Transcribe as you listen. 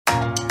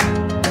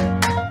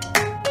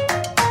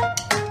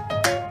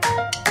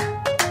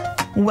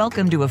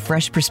Welcome to a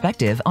fresh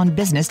perspective on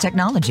business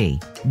technology.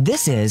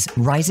 This is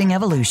Rising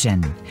Evolution,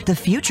 the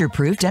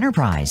future-proofed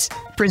enterprise,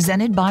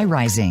 presented by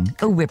Rising,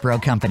 a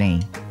Wipro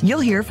company.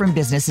 You'll hear from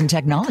business and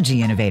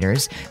technology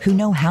innovators who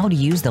know how to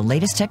use the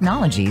latest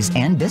technologies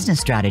and business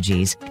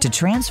strategies to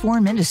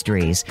transform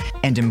industries,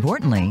 and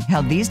importantly,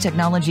 how these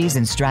technologies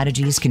and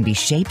strategies can be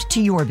shaped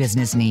to your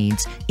business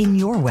needs in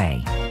your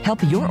way. Help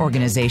your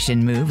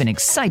organization move in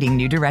exciting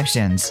new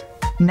directions.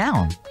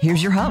 Now,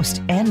 here's your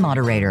host and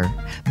moderator,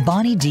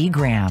 Bonnie D.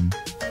 Graham.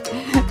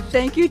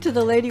 Thank you to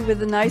the lady with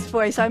the nice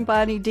voice. I'm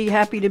Bonnie D.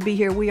 Happy to be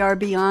here. We are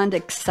beyond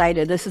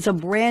excited. This is a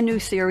brand new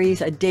series,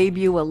 a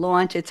debut, a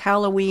launch. It's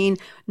Halloween.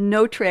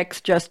 No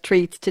tricks, just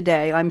treats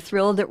today. I'm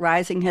thrilled that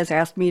Rising has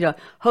asked me to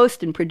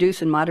host and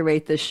produce and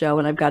moderate this show,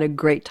 and I've got a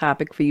great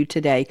topic for you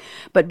today.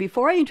 But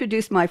before I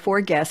introduce my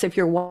four guests, if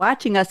you're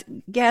watching us,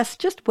 guests,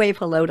 just wave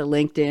hello to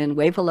LinkedIn,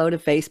 wave hello to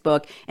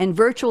Facebook, and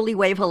virtually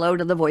wave hello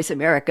to the Voice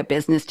America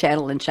Business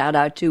Channel, and shout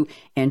out to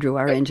Andrew,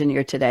 our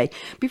engineer today.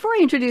 Before I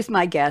introduce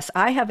my guests,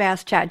 I have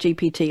asked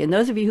ChatGPT, and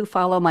those of you who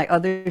follow my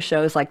other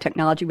shows like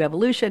Technology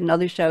Revolution and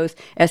other shows,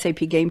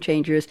 SAP Game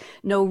Changers,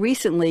 know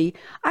recently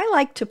I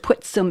like to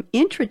put some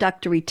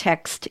introductory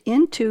text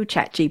into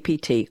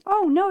ChatGPT.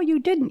 Oh, no, you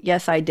didn't.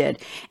 Yes, I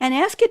did. And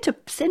ask it to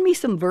send me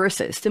some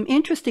verses, some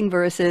interesting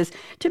verses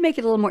to make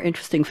it a little more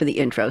interesting for the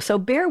intro. So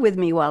bear with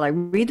me while I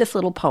read this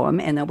little poem,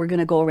 and then we're going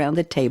to go around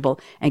the table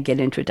and get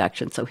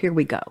introductions. So here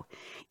we go.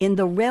 In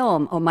the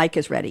realm, Mike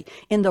is ready.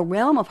 In the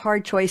realm of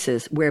hard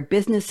choices where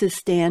businesses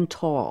stand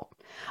tall,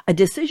 a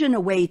decision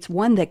awaits,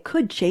 one that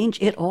could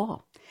change it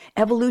all.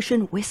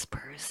 Evolution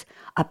whispers,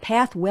 a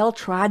path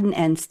well-trodden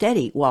and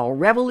steady, while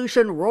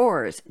revolution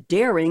roars,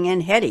 daring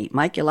and heady.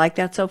 Mike, you like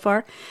that so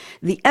far?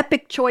 The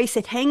epic choice,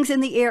 it hangs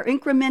in the air,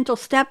 incremental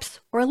steps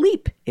or a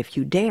leap, if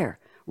you dare.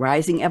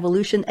 Rising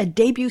Evolution, a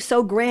debut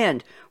so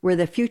grand, where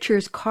the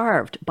future's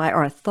carved by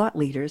our thought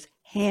leaders'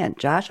 hand.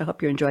 Josh, I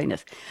hope you're enjoying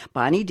this.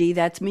 Bonnie D,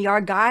 that's me,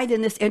 our guide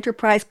in this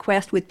enterprise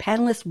quest with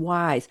panelists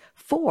wise,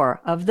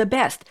 four of the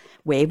best.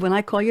 Wave when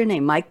I call your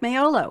name. Mike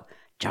Maiolo,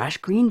 Josh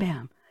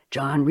Greenbaum,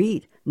 John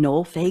Reed,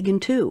 Noel Fagan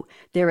too.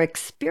 Their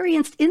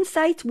experienced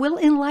insights will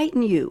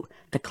enlighten you.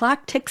 The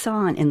clock ticks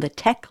on in the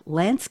tech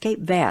landscape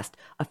vast.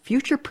 A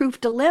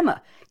future-proof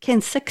dilemma. Can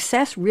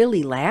success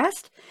really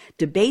last?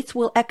 Debates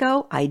will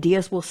echo,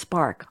 ideas will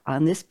spark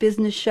on this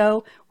business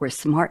show where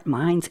smart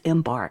minds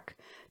embark.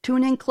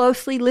 Tune in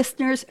closely,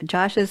 listeners.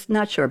 Josh is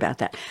not sure about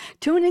that.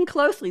 Tune in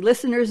closely,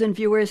 listeners and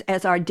viewers,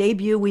 as our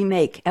debut we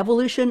make.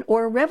 Evolution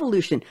or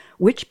revolution?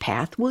 Which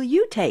path will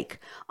you take?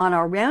 On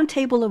our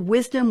roundtable of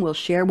wisdom, we'll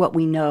share what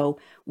we know.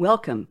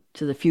 Welcome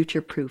to the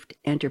future-proofed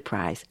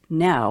enterprise.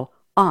 Now,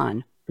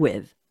 on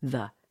with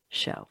the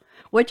show.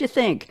 What'd you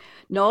think?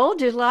 Noel,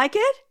 did you like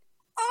it?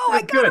 Oh,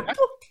 I got it.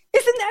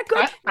 Isn't that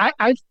good?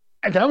 I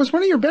that was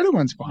one of your better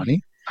ones,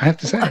 Bonnie, I have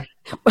to say.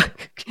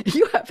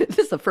 This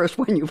is the first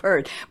one you've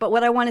heard. But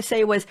what I want to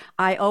say was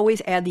I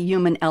always add the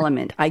human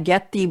element. I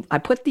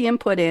put the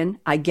input in,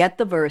 I get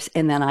the verse,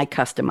 and then I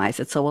customize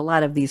it. So a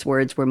lot of these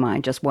words were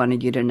mine. Just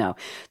wanted you to know.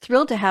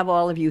 Thrilled to have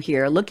all of you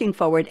here. Looking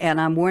forward, and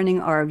I'm warning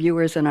our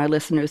viewers and our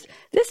listeners,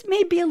 this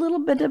may be a little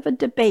bit of a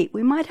debate.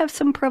 We might have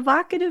some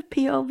provocative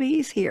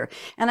POVs here.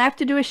 And I have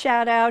to do a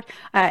shout out.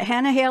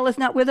 Hannah Hale is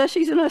not with us.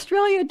 She's in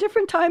Australia, a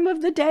different time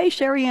of the day.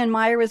 Sherry Ann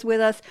Meyer is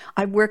with us.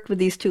 I've worked with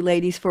these two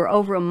ladies for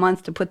over a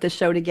month to put this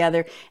show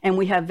together. And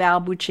we have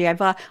Val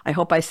Buchieva, I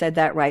hope I said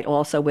that right,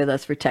 also with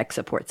us for tech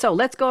support. So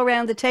let's go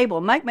around the table.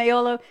 Mike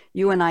Maiolo,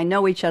 you and I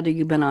know each other.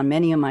 You've been on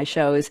many of my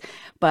shows,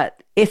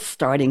 but it's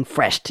starting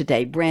fresh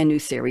today, brand new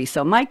series.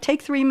 So Mike,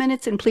 take 3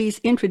 minutes and please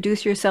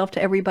introduce yourself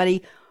to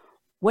everybody.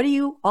 What are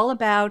you all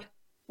about?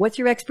 What's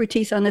your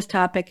expertise on this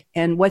topic?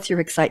 And what's your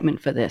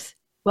excitement for this?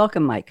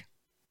 Welcome, Mike.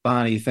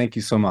 Bonnie, thank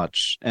you so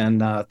much.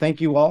 And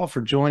thank you all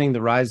for joining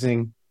the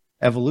Rising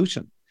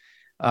Evolution.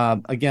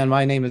 Again,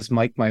 my name is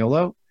Mike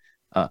Maiolo.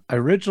 I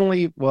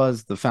originally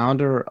was the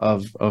founder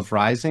of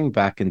Rising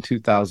back in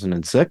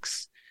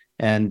 2006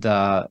 and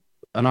an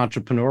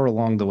entrepreneur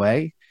along the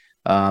way.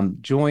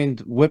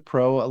 Joined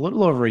Wipro a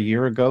little over a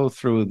year ago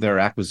through their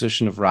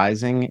acquisition of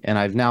Rising, and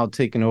I've now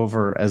taken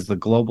over as the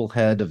global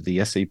head of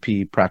the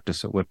SAP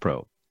practice at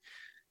Wipro.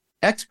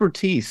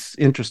 Expertise,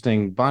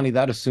 interesting, Bonnie,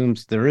 that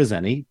assumes there is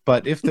any,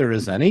 but if there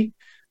is any,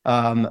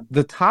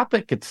 the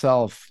topic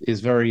itself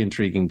is very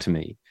intriguing to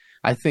me.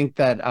 I think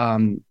that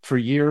for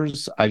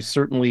years, I've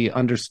certainly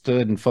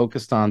understood and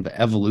focused on the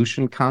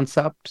evolution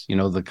concept,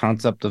 the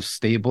concept of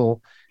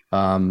stable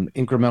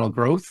incremental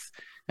growth.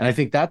 And I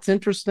think that's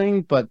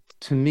interesting. But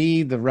to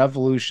me, the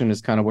revolution is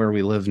kind of where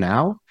we live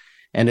now.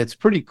 And it's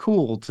pretty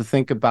cool to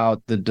think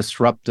about the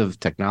disruptive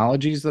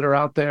technologies that are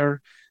out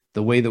there,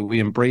 the way that we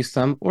embrace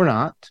them or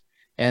not,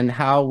 and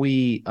how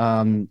we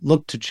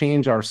look to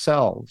change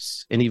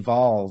ourselves and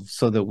evolve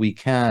so that we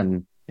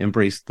can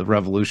embrace the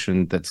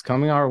revolution that's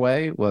coming our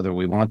way, whether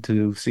we want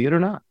to see it or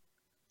not.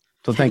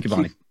 So thank you,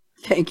 Bonnie.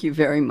 Thank you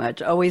very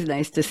much. Always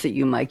nice to see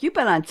you, Mike. You've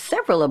been on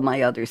several of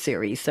my other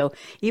series. So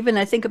even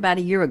I think about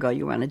a year ago,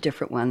 you were on a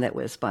different one that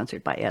was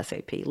sponsored by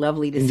SAP.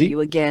 Lovely to see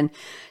you again.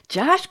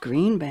 Josh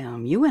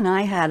Greenbaum, you and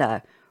I had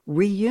a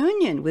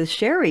reunion with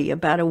Sherry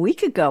about a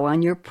week ago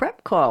on your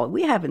prep call.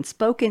 We haven't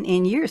spoken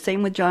in years.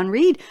 Same with John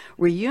Reed.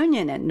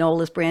 Reunion, and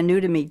Noel is brand new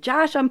to me.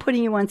 Josh, I'm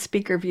putting you on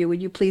speaker view.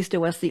 Would you please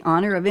do us the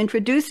honor of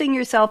introducing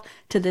yourself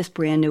to this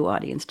brand new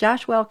audience?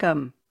 Josh,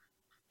 welcome.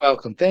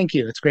 Welcome. Thank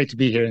you. It's great to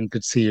be here and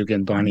good to see you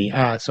again, Bonnie.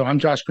 So I'm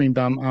Josh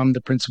Greenbaum. I'm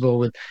the principal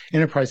with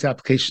Enterprise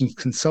Applications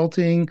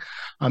Consulting.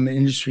 I'm an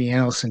industry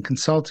analyst and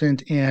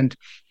consultant. And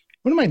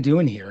what am I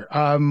doing here?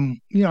 I've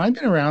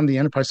been around the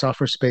enterprise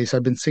software space.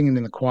 I've been singing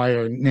in the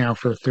choir now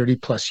for 30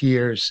 plus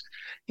years.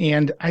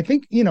 And I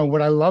think,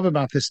 what I love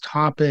about this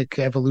topic,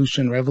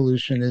 evolution,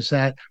 revolution, is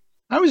that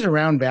I was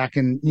around back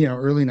in,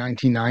 early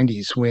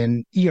 1990s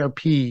when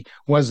ERP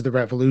was the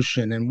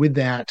revolution. And with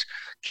that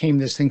came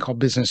this thing called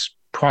business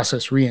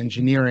process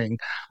reengineering,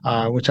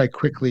 which I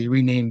quickly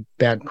renamed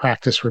bad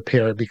practice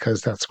repair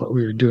because that's what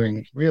we were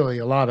doing really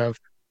a lot of.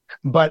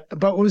 But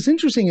what was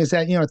interesting is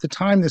that, at the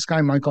time, this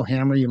guy, Michael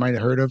Hammer, you might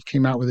have heard of,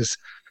 came out with this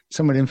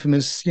somewhat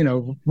infamous,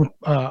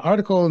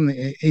 article in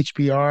the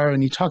HBR.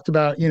 And he talked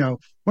about, we're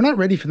not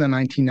ready for the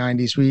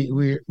 1990s.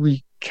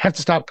 We have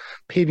to stop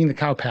paving the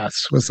cow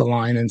paths was the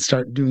line and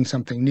start doing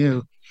something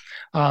new.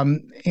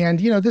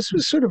 This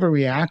was sort of a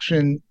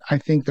reaction, I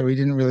think, though he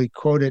didn't really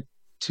quote it,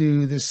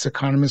 to this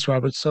economist,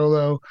 Robert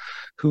Solow,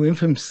 who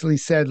infamously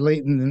said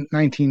late in the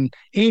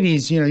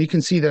 1980s, you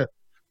can see the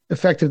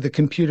effect of the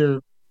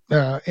computer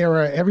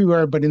era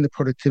everywhere, but in the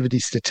productivity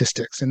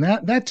statistics. And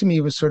that to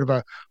me was sort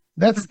of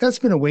that's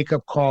been a wake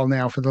up call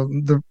now for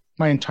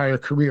my entire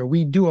career.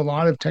 We do a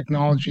lot of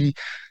technology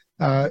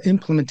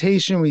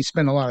implementation. We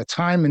spend a lot of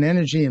time and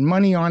energy and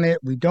money on it.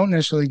 We don't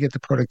necessarily get the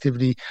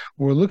productivity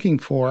we're looking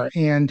for.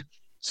 And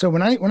so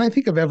when I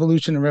think of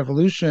evolution and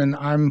revolution,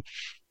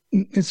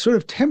 it's sort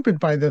of tempered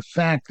by the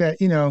fact that,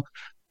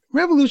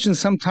 revolutions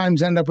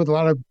sometimes end up with a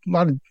lot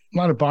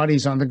of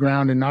bodies on the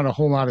ground and not a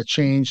whole lot of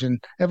change.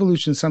 And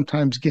evolution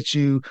sometimes gets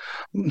you,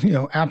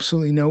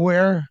 absolutely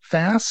nowhere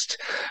fast.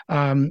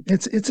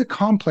 It's a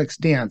complex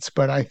dance,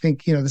 but I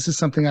think, this is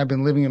something I've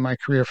been living in my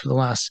career for the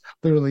last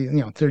literally,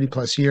 30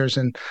 plus years,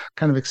 and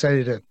kind of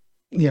excited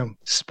to,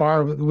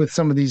 spar with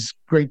some of these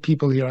great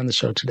people here on the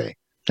show today.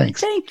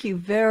 Thanks. Thank you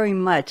very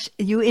much.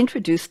 You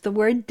introduced the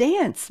word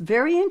dance.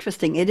 Very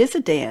interesting. It is a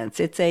dance.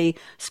 It's a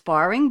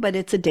sparring, but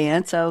it's a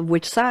dance of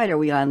which side are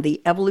we on,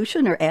 the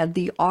evolution or add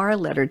the R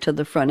letter to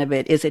the front of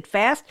it? Is it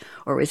fast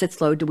or is it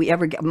slow? Do we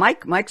ever get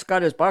Mike's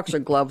got his boxer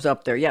gloves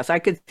up there. Yes, I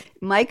could.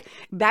 Mike,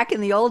 back in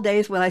the old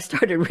days when I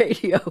started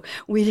radio,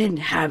 we didn't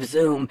have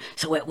Zoom.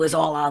 So it was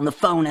all on the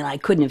phone and I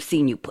couldn't have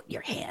seen you put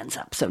your hands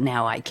up. So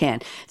now I can.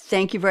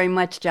 Thank you very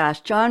much,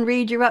 Josh. John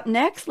Reed, you're up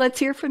next. Let's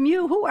hear from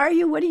you. Who are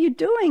you? What are you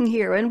doing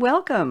here? And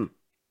welcome.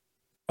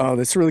 Oh,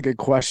 that's a really good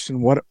question.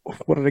 What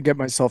did I get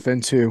myself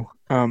into?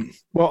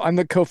 Well, I'm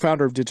the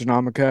co-founder of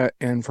Diginomica,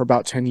 and for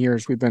about 10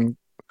 years, we've been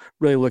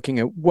really looking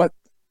at what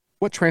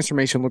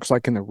transformation looks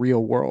like in the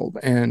real world,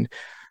 and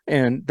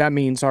that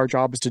means our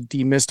job is to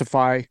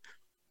demystify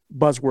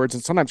buzzwords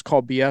and sometimes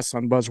call BS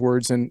on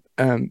buzzwords.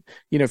 And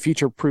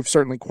future proof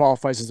certainly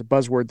qualifies as a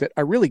buzzword that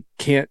I really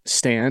can't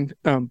stand.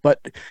 But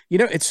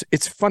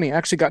it's funny. I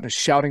actually got in a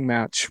shouting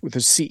match with the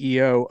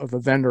CEO of a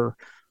vendor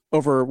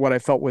over what I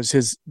felt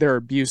was their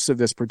abuse of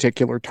this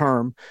particular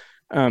term,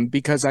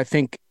 because I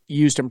think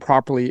used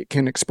improperly, it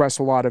can express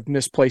a lot of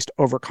misplaced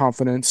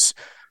overconfidence.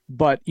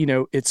 But,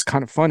 it's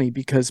kind of funny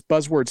because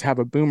buzzwords have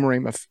a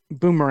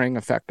boomerang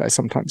effect, I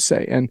sometimes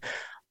say. And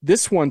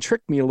this one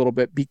tricked me a little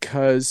bit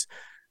because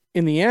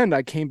in the end,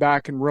 I came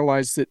back and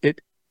realized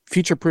that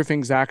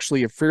future-proofing is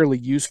actually a fairly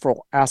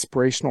useful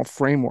aspirational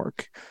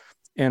framework.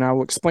 And I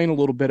will explain a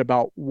little bit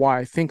about why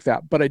I think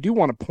that. But I do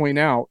want to point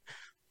out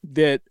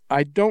that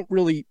I don't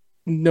really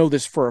know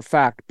this for a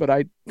fact, but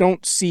I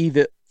don't see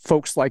that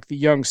folks like the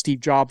young Steve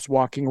Jobs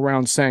walking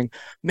around saying,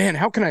 man,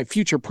 how can I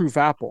future-proof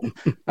Apple?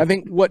 I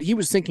think what he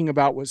was thinking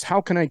about was,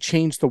 how can I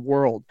change the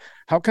world?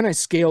 How can I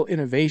scale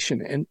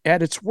innovation? And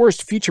at its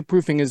worst,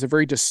 future-proofing is a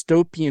very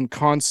dystopian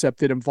concept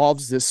that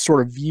involves this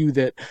sort of view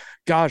that,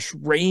 gosh,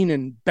 rain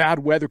and bad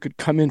weather could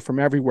come in from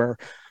everywhere.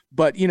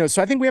 But,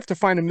 so I think we have to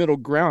find a middle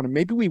ground, and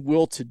maybe we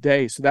will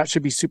today. So that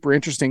should be super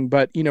interesting.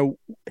 But, the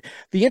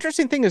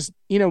interesting thing is,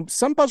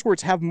 some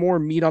buzzwords have more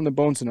meat on the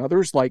bones than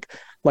others. Like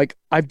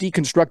I've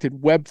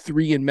deconstructed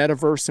Web3 and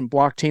metaverse and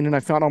blockchain, and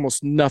I found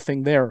almost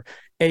nothing there.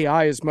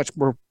 AI is much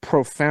more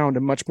profound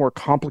and much more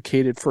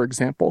complicated, for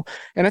example.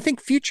 And I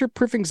think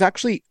future-proofing is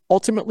actually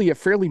ultimately a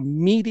fairly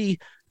meaty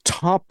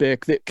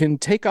topic that can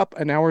take up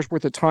an hour's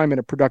worth of time in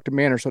a productive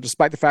manner. So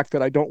despite the fact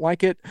that I don't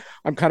like it,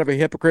 I'm kind of a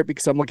hypocrite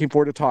because I'm looking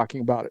forward to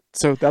talking about it.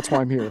 So that's why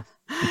I'm here.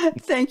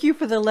 Thank you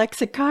for the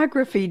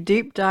lexicography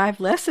deep dive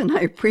lesson.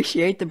 I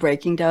appreciate the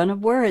breaking down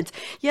of words.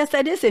 Yes,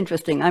 that is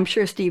interesting. I'm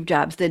sure Steve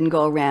Jobs didn't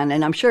go around,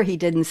 and I'm sure he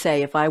didn't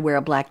say, if I wear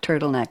a black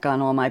turtleneck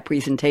on all my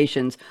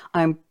presentations,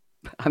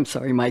 I'm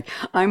sorry, Mike.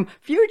 I'm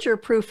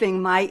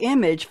future-proofing my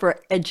image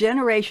for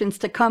generations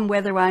to come,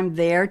 whether I'm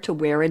there to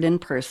wear it in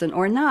person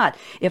or not.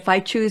 If I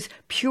choose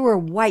pure,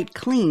 white,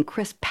 clean,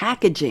 crisp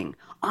packaging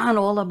on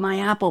all of my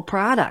Apple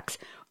products,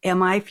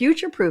 am I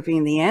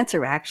future-proofing? The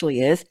answer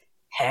actually is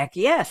Heck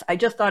yes. I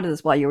just thought of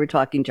this while you were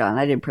talking, John.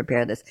 I didn't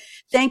prepare this.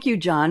 Thank you,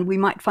 John. We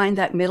might find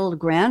that middle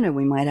ground and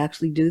we might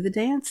actually do the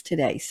dance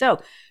today. So,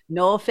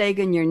 Noel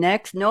Fagan, you're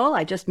next. Noel,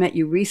 I just met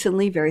you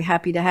recently. Very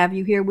happy to have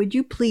you here. Would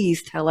you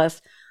please tell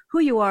us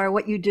who you are,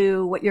 what you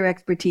do, what your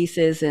expertise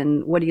is,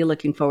 and what are you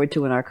looking forward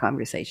to in our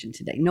conversation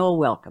today? Noel,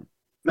 welcome.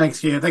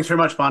 Thanks, yeah. Thanks very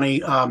much, Bonnie.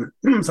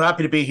 So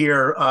happy to be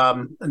here.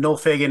 Noel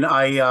Fagan.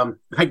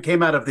 I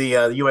came out of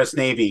the U.S.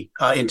 Navy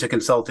into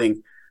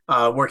consulting,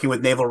 working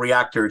with naval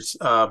reactors.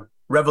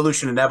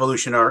 Revolution and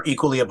evolution are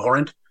equally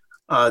abhorrent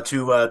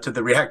to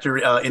the reactor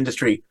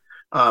industry.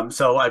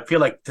 So I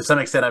feel like to some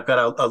extent I've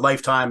got a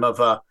lifetime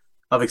of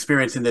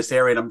experience in this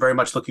area, and I'm very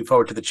much looking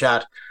forward to the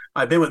chat.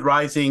 I've been with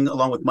Rising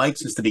along with Mike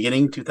since the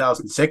beginning,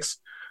 2006.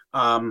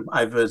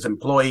 I was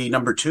employee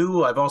number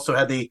 2. I've also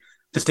had the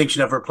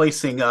distinction of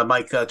replacing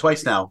Mike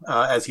twice now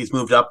as he's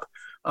moved up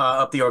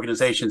the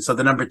organization. So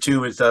the number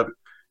 2 is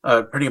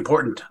pretty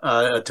important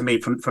to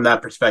me from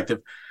that perspective.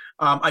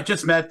 I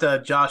just met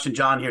Josh and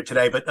John here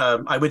today, but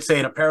I would say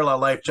in a parallel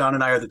life, John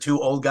and I are the 2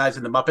 old guys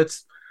in the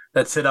Muppets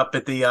that sit up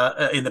at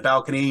the in the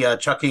balcony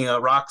chucking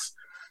rocks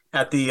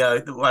at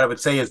the what I would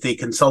say is the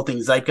consulting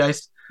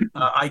zeitgeist.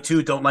 I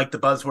too don't like the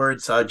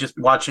buzzwords. Just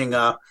watching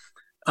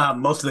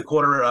most of the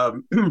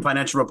quarter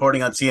financial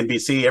reporting on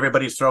CNBC,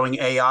 everybody's throwing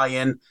AI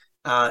in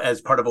as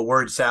part of a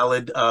word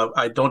salad.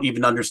 I don't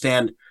even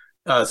understand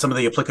some of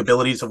the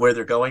applicabilities of where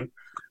they're going.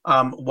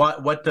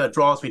 What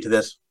draws me to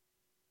this?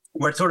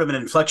 We're at sort of an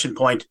inflection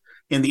point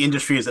in the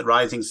industries that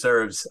Rising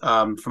serves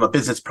from a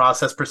business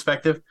process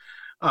perspective.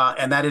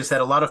 And that is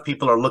that a lot of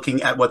people are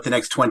looking at what the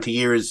next 20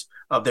 years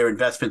of their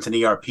investments in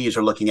ERPs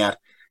are looking at.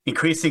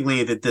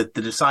 Increasingly, the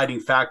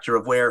deciding factor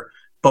of where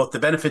both the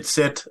benefits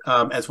sit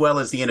as well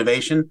as the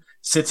innovation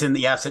sits in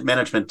the asset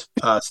management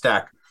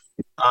stack.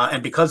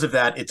 And because of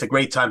that, it's a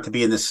great time to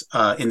be in this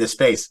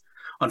space.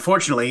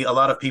 Unfortunately, a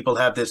lot of people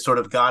have this sort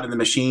of God in the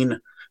machine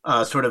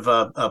sort of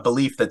a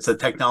belief that the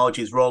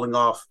technology is rolling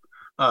off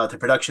the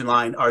production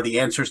line are the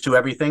answers to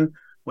everything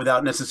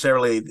without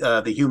necessarily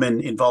the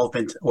human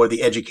involvement or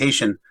the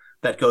education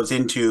that goes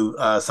into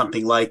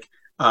something like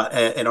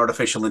an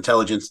artificial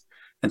intelligence.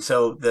 And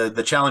so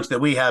the challenge that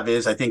we have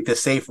is, I think, the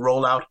safe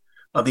rollout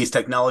of these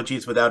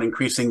technologies without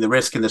increasing the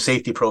risk and the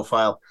safety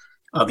profile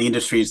of the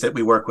industries that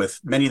we work with.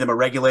 Many of them are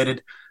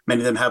regulated.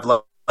 Many of them have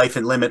life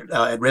and limit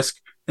at risk.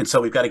 And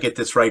so we've got to get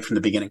this right from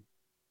the beginning.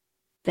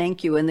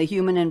 Thank you. And the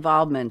human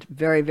involvement,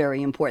 very,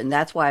 very important.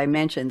 That's why I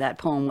mentioned that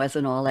poem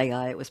wasn't all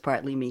AI. It was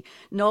partly me.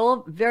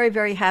 Noel, very,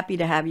 very happy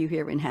to have you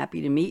here and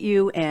happy to meet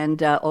you.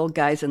 And old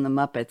guys in the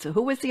Muppets.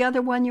 Who was the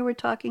other one you were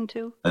talking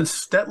to? And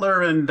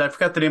Stetler, and I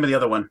forgot the name of the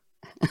other one.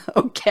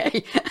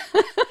 Okay.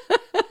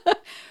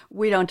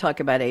 We don't talk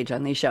about age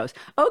on these shows.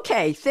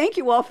 Okay, thank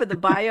you all for the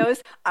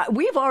bios.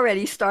 We've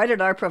already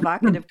started our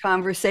provocative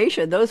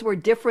conversation. Those were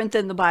different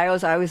than the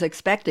bios I was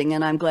expecting,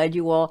 and I'm glad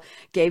you all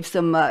gave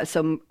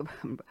some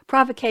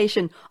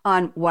provocation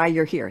on why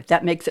you're here.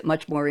 That makes it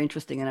much more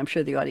interesting, and I'm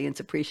sure the audience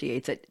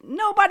appreciates it.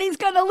 Nobody's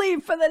going to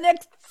leave for the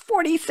next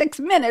 46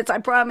 minutes, I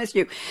promise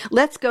you.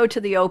 Let's go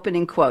to the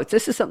opening quotes.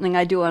 This is something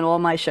I do on all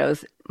my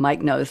shows.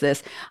 Mike knows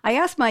this. I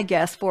ask my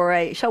guests for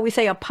a, shall we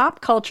say, a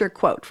pop culture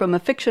quote from a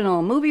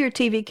fictional movie or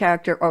TV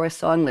character or a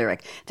song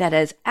lyric that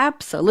has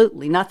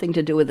absolutely nothing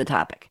to do with the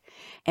topic.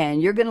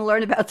 And you're going to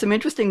learn about some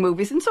interesting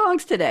movies and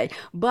songs today,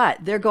 but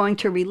they're going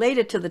to relate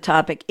it to the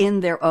topic in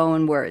their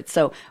own words.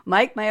 So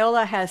Mike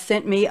Maiola has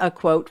sent me a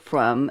quote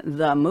from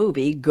the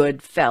movie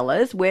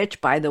Goodfellas, which,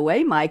 by the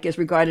way, Mike, is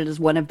regarded as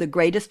one of the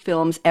greatest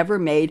films ever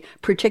made,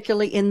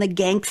 particularly in the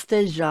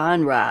gangsta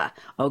genre.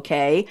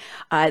 Okay.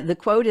 The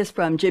quote is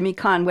from Jimmy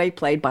Conway,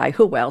 played by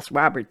who else?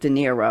 Robert De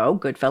Niro.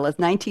 Goodfellas,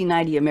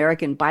 1990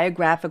 American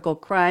biographical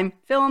crime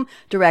film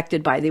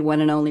directed by the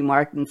one and only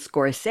Martin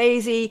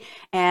Scorsese.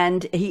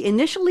 And he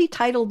initially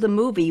titled the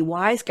movie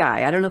Wise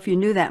Guy. I don't know if you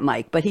knew that,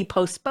 Mike, but he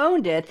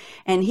postponed it,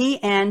 and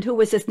he and who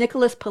was this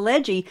Nicholas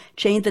Pileggi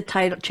changed the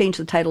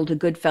title to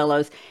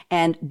Goodfellas.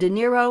 And De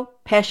Niro,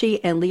 Pesci,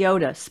 and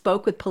Liotta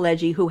spoke with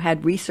Pileggi, who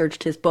had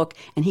researched his book,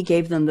 and he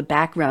gave them the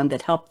background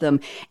that helped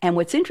them. And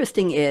what's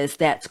interesting is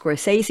that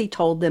Scorsese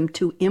told them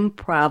to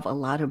improv a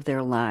lot of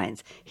their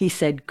lines. He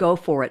said, go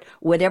for it,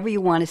 whatever you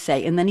want to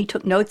say. And then he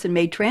took notes and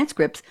made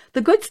transcripts.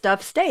 The good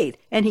stuff stayed,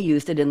 and he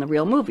used it in the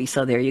real movie.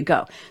 So there you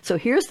go. So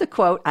here's the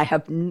quote. I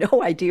have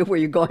no idea where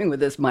you're going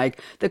with this,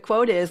 Mike. The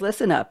quote is,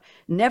 listen up,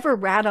 never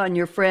rat on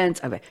your friends.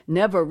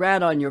 Never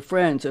rat on your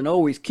friends and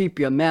always keep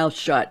your mouth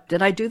shut.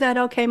 Did I do that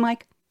okay,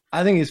 Mike?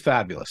 I think he's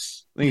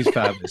fabulous.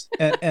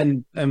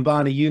 and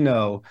Bonnie, you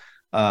know,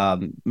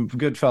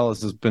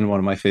 Goodfellas has been one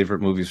of my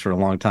favorite movies for a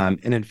long time.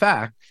 And in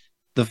fact,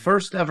 the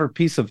first ever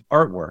piece of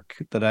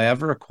artwork that I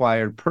ever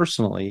acquired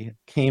personally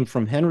came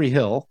from Henry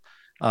Hill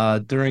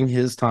during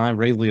his time,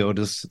 Ray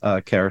Liotta's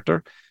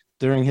character.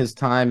 During his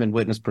time in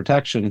witness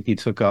protection, he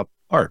took up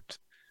art.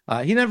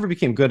 He never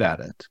became good at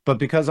it, but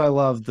because I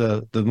love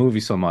the movie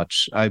so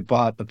much, I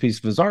bought a piece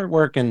of his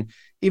artwork, and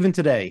even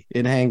today,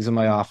 it hangs in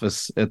my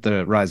office at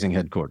the Rising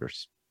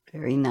headquarters.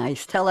 Very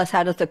nice. Tell us,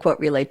 how does the quote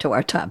relate to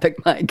our topic,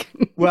 Mike?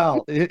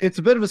 Well, it's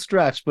a bit of a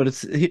stretch, but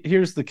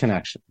here's the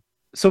connection.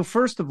 So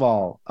first of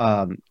all,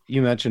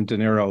 you mentioned De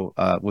Niro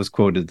was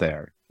quoted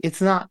there.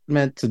 It's not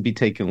meant to be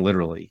taken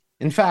literally.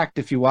 In fact,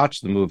 if you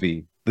watch the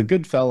movie, the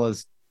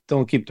Goodfellas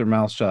don't keep their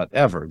mouth shut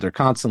ever. They're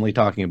constantly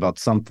talking about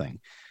something.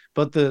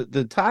 But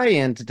the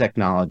tie-in to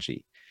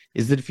technology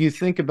is that if you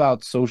think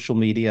about social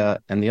media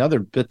and the other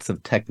bits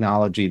of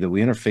technology that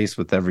we interface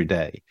with every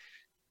day,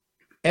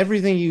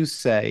 everything you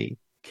say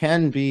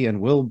can be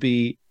and will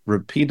be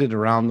repeated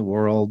around the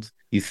world.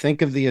 You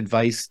think of the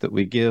advice that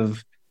we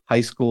give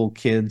high school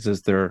kids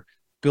as they're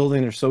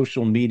building their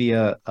social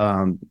media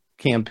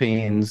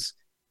campaigns,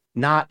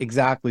 not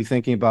exactly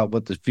thinking about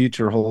what the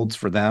future holds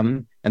for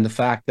them, and the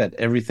fact that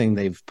everything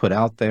they've put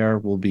out there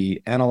will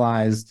be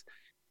analyzed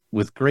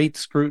with great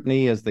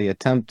scrutiny as they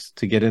attempt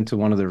to get into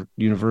one of the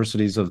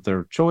universities of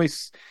their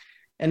choice.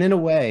 And in a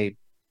way,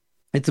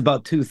 it's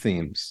about two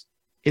themes.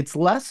 It's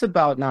less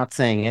about not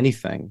saying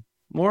anything,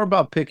 more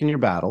about picking your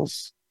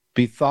battles,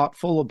 be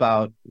thoughtful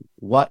about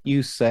what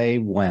you say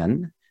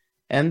when.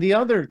 And the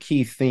other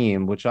key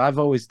theme, which I've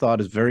always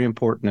thought is very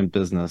important in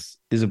business,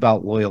 is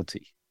about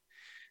loyalty.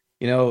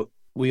 You know,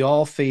 we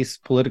all face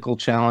political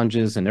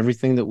challenges in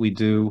everything that we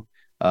do,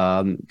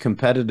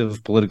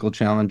 competitive political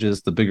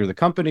challenges. The bigger the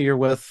company you're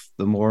with,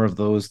 the more of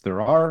those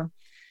there are.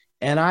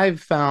 And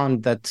I've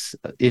found that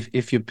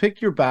if you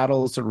pick your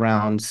battles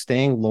around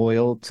staying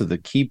loyal to the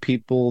key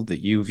people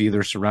that you've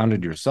either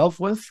surrounded yourself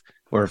with,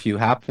 or if you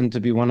happen to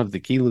be one of the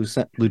key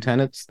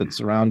lieutenants that's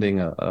surrounding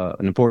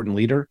an important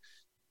leader,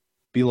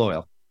 be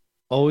loyal.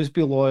 Always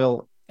be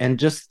loyal, and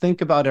just think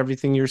about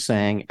everything you're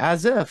saying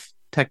as if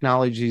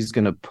technology is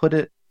going to put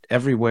it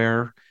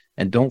everywhere.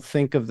 And don't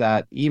think of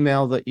that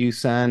email that you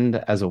send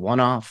as a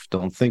one-off.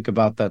 Don't think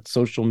about that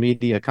social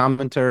media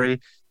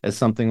commentary as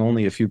something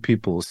only a few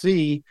people will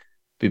see.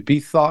 But be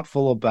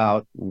thoughtful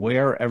about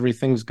where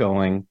everything's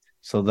going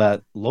so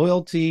that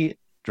loyalty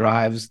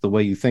drives the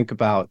way you think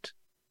about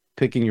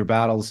picking your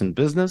battles in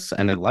business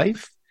and in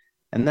life.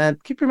 And then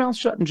keep your mouth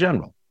shut in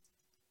general.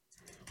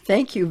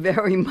 Thank you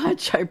very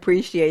much. I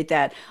appreciate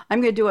that.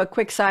 I'm going to do a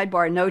quick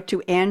sidebar note to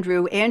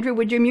Andrew. Andrew,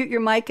 would you mute your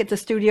mic at the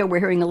studio?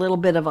 We're hearing a little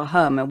bit of a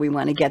hum, and we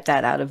want to get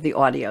that out of the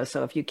audio.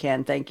 So if you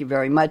can, thank you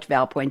very much.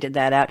 Val pointed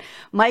that out.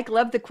 Mike,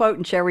 loved the quote,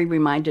 and Sherry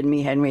reminded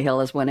me Henry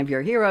Hill is one of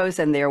your heroes,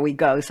 and there we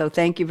go. So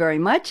thank you very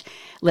much.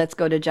 Let's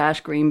go to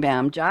Josh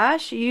Greenbaum.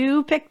 Josh,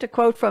 you picked a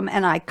quote from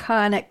an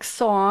iconic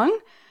song.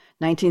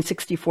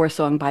 1964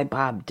 song by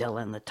Bob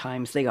Dylan, The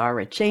Times They Are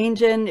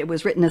A-Changin'. It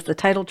was written as the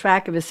title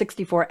track of his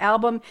 64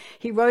 album.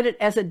 He wrote it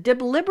as a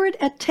deliberate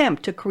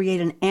attempt to create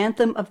an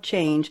anthem of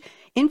change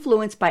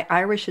influenced by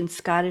Irish and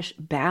Scottish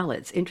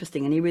ballads.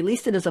 Interesting. And he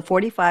released it as a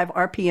 45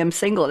 RPM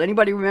single.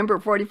 Anybody remember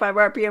 45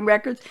 RPM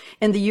records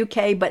in the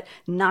UK, but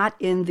not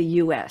in the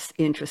US?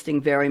 Interesting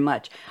very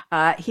much.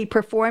 He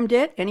performed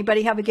it.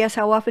 Anybody have a guess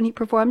how often he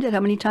performed it? How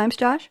many times,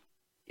 Josh?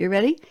 You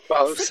ready?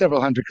 Well,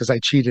 several hundred because I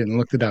cheated and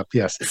looked it up.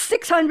 Yes.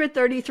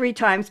 633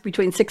 times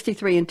between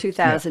 63 and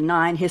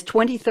 2009. Yeah. His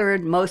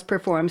 23rd most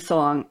performed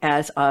song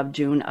as of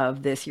June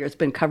of this year. It's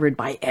been covered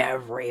by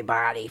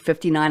everybody.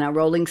 59 on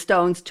Rolling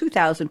Stone's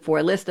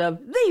 2004 list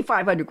of the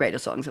 500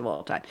 greatest songs of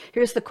all time.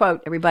 Here's the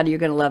quote. Everybody, you're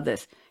going to love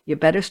this. You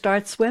better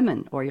start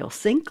swimming or you'll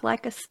sink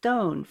like a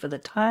stone, for the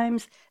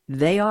times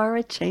they are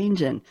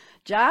a-changin'.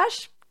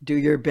 Josh, do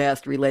your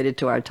best related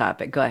to our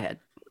topic. Go ahead.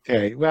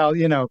 Okay. Well,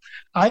 you know,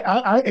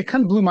 it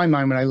kind of blew my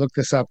mind when I looked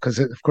this up because,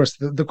 of course,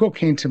 the quote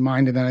came to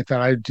mind, and then I thought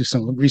I'd do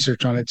some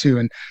research on it too.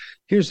 And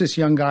here's this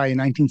young guy in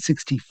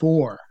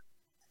 1964,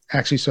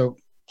 actually, so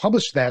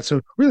published that. So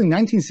really,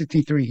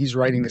 1963, he's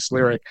writing this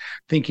lyric,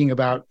 thinking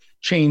about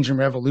change and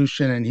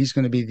revolution, and he's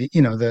going to be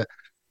the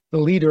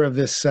leader of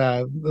this,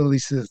 at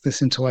least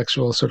this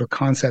intellectual sort of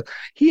concept.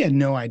 He had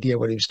no idea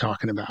what he was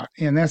talking about,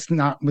 and that's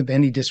not with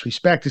any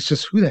disrespect. It's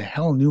just who the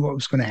hell knew what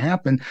was going to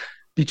happen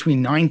between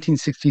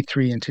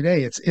 1963 and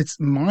today. It's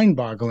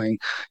mind-boggling,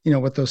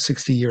 what those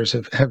 60 years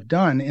have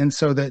done. And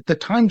so the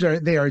times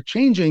they are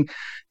changing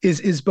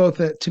is both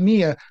to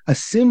me a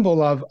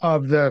symbol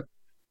of the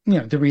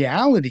the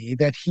reality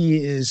that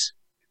he is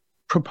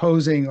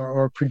proposing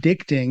or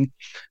predicting,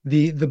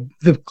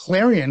 the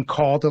clarion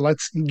call to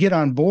let's get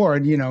on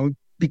board,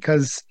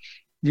 because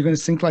you're going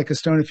to sink like a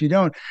stone if you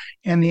don't.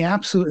 And the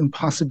absolute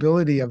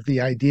impossibility of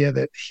the idea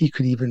that he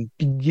could even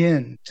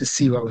begin to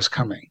see what was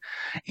coming.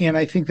 And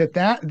I think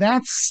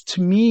that's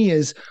to me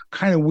is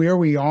kind of where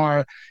we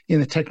are in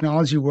the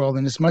technology world.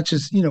 And as much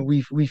as,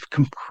 we've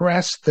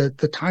compressed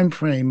the time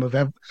frame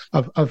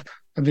of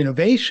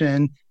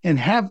innovation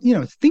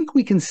and think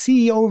we can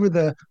see over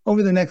the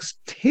next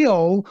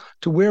hill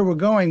to where we're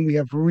going, we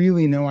have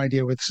really no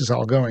idea where this is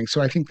all going.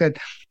 So I think that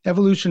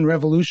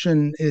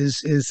revolution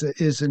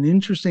is an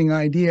interesting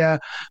idea,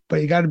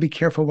 but you got to be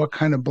careful what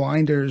kind of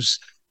blinders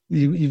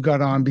you've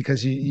got on,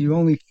 because you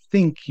only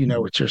think you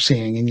know what you're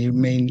seeing, and you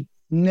may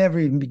never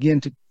even begin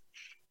to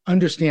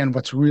understand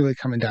what's really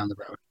coming down the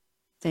road.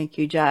 Thank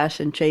you, Josh.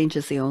 And change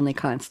is the only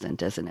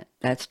constant, isn't it?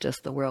 That's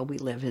just the world we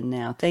live in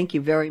now. Thank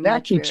you very much.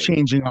 That keeps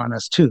changing on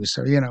us too.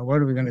 So, what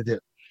are we going to do?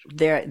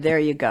 There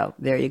you go.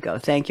 There you go.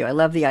 Thank you. I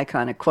love the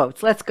iconic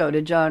quotes. Let's go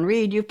to John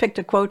Reed. You picked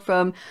a quote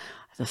from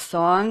the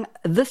song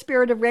The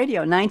Spirit of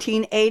Radio,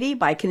 1980,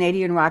 by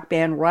Canadian rock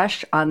band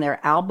Rush on their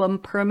album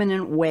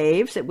Permanent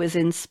Waves. It was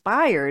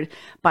inspired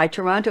by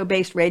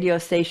Toronto-based radio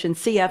station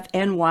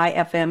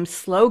CFNY-FM's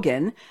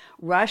slogan.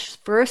 Rush's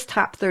first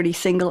top 30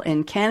 single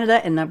in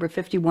Canada and number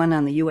 51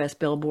 on the U.S.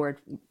 Billboard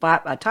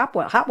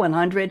Hot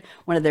 100,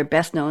 one of their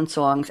best-known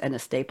songs and a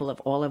staple of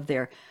all of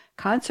their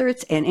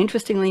concerts. And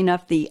interestingly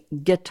enough, the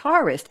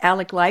guitarist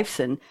Alec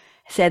Lifeson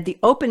said the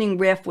opening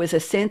riff was a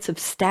sense of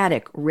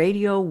static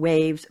radio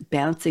waves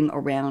bouncing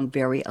around,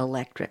 very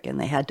electric,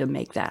 and they had to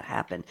make that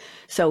happen.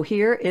 So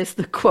here is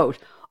the quote: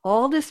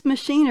 "All this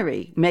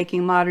machinery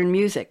making modern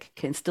music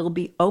can still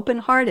be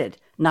open-hearted,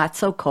 not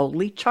so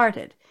coldly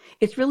charted.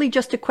 It's really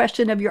just a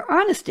question of your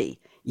honesty.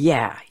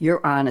 Yeah,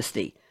 your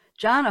honesty."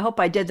 John, I hope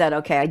I did that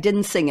okay. I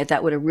didn't sing it.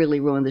 That would have really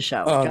ruined the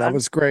show. Oh, John? that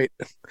was great.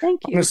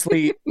 Thank you.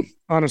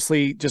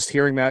 Honestly, just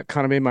hearing that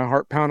kind of made my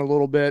heart pound a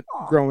little bit.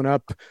 Growing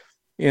up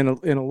in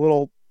a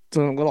little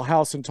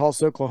house in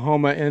Tulsa,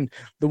 Oklahoma, and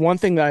the one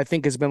thing that I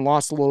think has been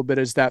lost a little bit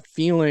is that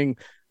feeling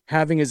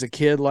having as a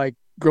kid, like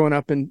growing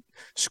up in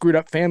screwed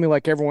up family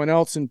like everyone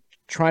else, and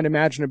trying to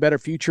imagine a better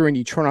future, and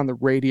you turn on the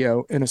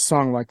radio and a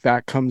song like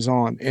that comes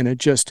on, and it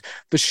just,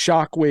 the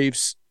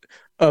shockwaves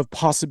of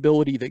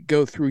possibility that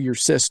go through your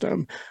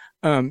system.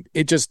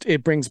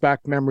 It brings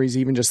back memories,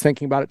 even just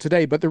thinking about it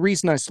today. But the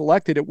reason I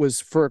selected it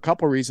was for a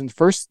couple of reasons.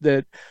 First,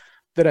 that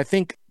I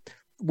think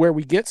where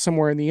we get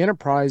somewhere in the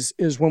enterprise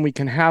is when we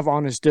can have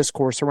honest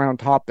discourse around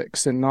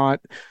topics and not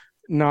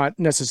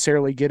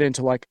necessarily get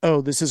into like,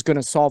 oh, this is going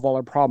to solve all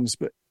our problems,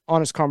 but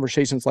honest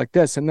conversations like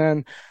this. And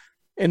then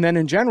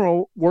in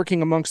general,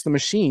 working amongst the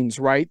machines,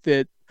 right?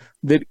 That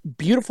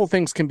beautiful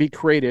things can be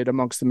created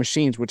amongst the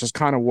machines, which is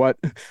kind of what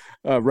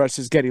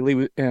Rush's Geddy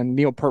Lee and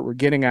Neil Peart were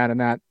getting at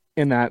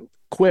in that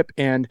quip.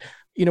 And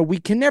we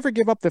can never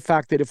give up the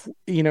fact that if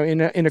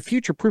in a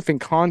future proofing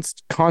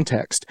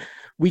context,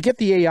 we get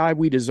the AI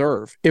we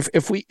deserve.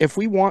 If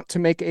we want to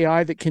make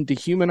AI that can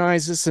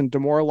dehumanize us and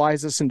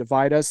demoralize us and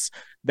divide us,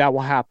 that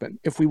will happen.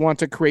 If we want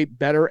to create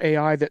better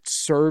AI that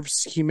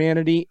serves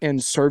humanity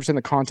and serves in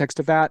the context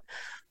of that,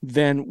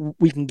 then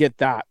we can get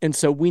that. And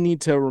so we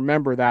need to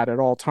remember that at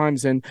all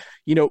times. And,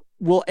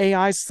 will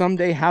AI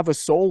someday have a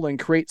soul and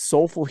create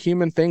soulful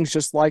human things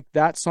just like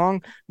that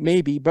song?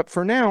 Maybe. But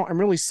for now, I'm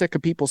really sick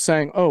of people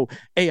saying, oh,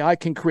 AI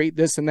can create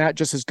this and that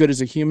just as good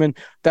as a human.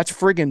 That's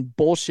friggin'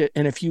 bullshit.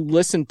 And if you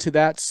listen to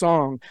that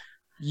song,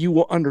 you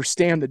will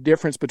understand the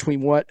difference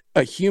between what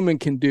a human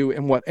can do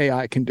and what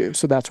AI can do.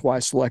 So that's why I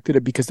selected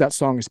it, because that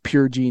song is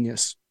pure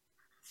genius.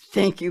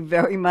 Thank you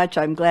very much.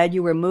 I'm glad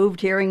you were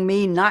moved hearing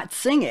me not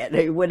sing it.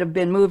 It would have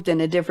been moved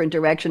in a different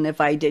direction if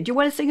I did. You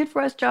want to sing it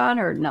for us, John,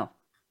 or no?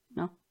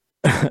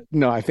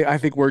 No, I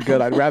think we're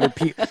good. I'd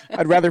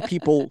rather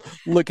people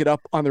look it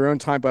up on their own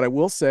time. But I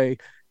will say,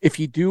 if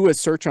you do a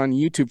search on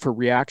YouTube for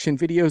reaction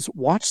videos,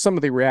 watch some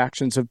of the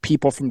reactions of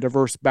people from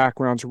diverse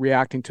backgrounds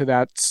reacting to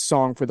that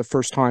song for the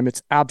first time.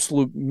 It's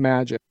absolute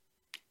magic.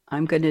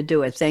 I'm going to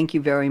do it. Thank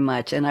you very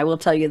much. And I will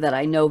tell you that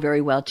I know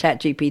very well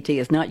ChatGPT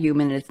is not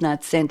human, it's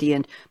not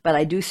sentient, but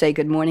I do say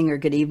good morning or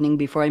good evening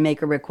before I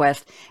make a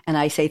request, and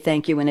I say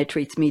thank you, and it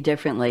treats me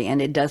differently.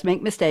 And it does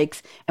make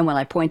mistakes, and when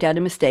I point out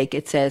a mistake,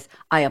 it says,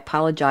 I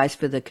apologize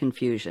for the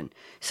confusion.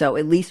 So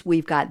at least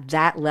we've got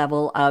that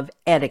level of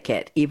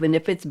etiquette. Even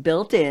if it's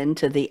built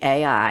into the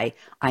AI,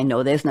 I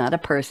know there's not a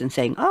person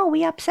saying, oh,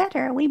 we upset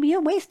her, we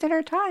wasted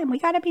her time, we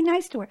got to be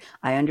nice to her.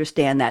 I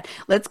understand that.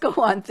 Let's go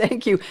on.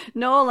 Thank you.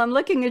 Noel, I'm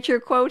looking at your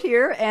quote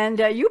here, and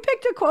you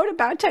picked a quote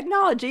about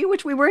technology,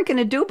 which we weren't going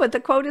to do, but the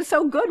quote is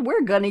so good,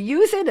 we're going to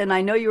use it, and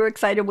I know you were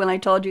excited when I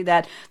told you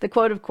that. The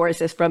quote, of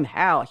course, is from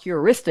HAL,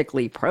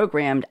 Heuristically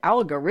Programmed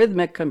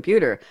Algorithmic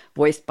Computer,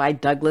 voiced by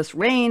Douglas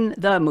Rain,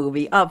 the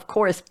movie. Of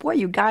course, boy,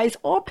 you guys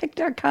all picked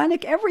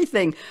iconic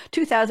everything.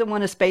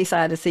 2001: A Space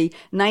Odyssey,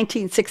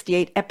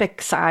 1968 epic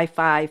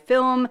sci-fi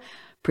film,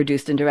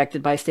 produced and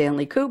directed by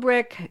Stanley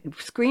Kubrick,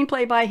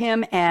 screenplay by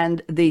him,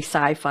 and the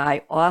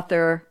sci-fi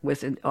author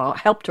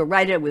helped to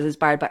write it, was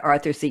inspired by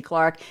Arthur C.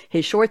 Clarke.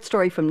 His short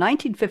story from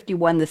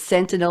 1951, The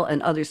Sentinel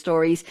and Other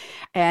Stories.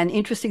 And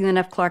interestingly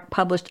enough, Clarke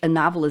published a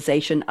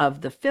novelization of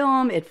the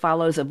film. It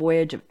follows a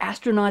voyage of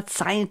astronauts,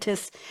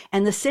 scientists,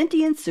 and the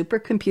sentient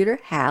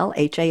supercomputer HAL,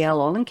 H-A-L,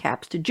 all in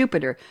caps, to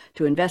Jupiter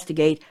to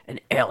investigate an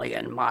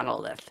alien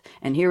monolith.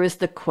 And here is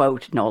the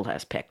quote Noel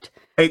has picked.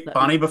 Hey,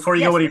 Bonnie, before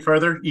you go any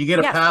further, you get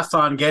a pass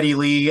on Geddy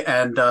Lee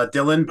and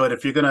Dylan, but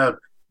if you're going to,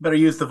 better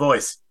use the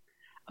voice.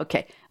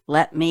 Okay,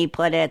 let me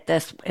put it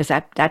this,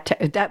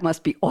 that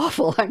must be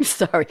awful, I'm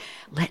sorry.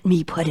 Let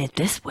me put it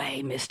this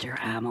way, Mr.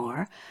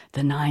 Amor.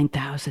 The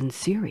 9000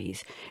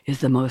 series is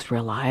the most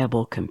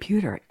reliable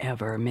computer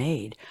ever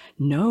made.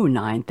 No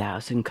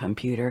 9000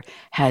 computer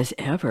has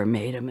ever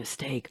made a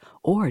mistake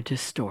or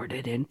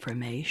distorted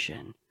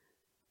information.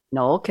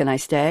 Noel, can I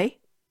stay?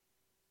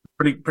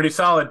 Pretty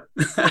solid.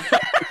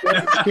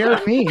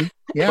 Scared me.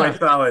 Yeah. Quite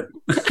solid.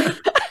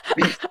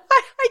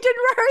 I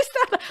didn't rehearse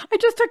that. I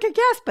just took a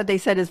guess, but they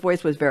said his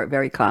voice was very,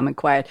 very calm and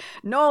quiet.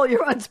 Noel,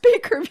 you're on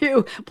speaker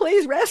view.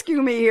 Please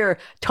rescue me here.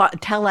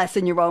 Tell us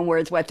in your own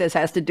words what this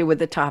has to do with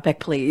the topic,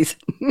 please.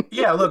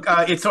 Yeah, look,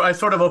 I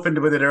sort of opened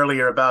with it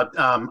earlier about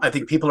I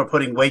think people are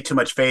putting way too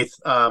much faith,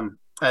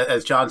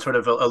 as John sort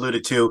of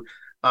alluded to,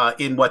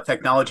 in what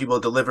technology will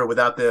deliver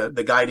without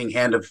the guiding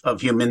hand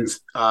of humans,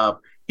 putting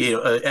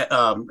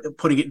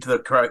it into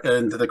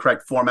the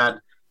correct format,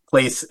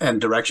 place,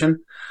 and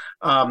direction.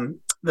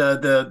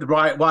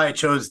 The why I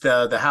chose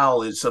the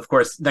HAL is, of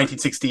course,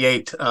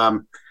 1968.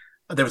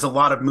 There was a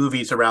lot of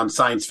movies around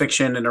science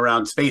fiction and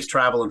around space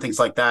travel and things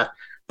like that,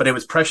 but it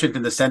was prescient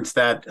in the sense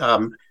that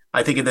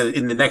I think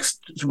in the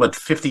next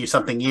 50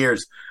 something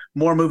years,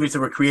 more movies that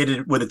were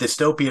created with a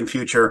dystopian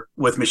future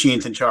with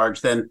machines in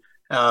charge than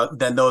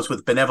those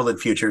with benevolent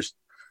futures.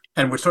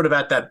 And we're sort of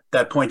at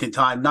that point in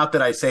time. Not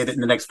that I say that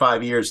in the next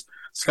 5 years,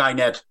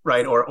 Skynet,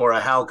 right, or a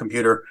HAL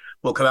computer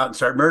will come out and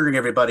start murdering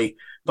everybody,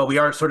 but we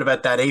are sort of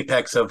at that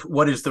apex of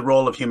what is the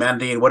role of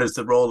humanity and what is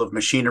the role of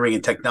machinery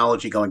and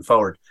technology going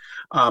forward.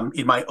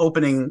 In my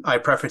opening, I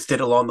prefaced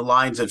it along the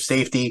lines of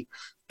safety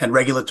and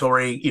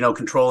regulatory,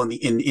 control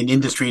in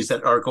industries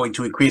that are going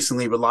to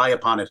increasingly rely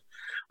upon it.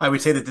 I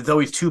would say that there's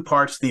always two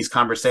parts to these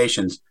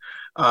conversations,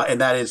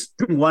 and that is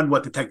one,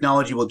 what the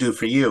technology will do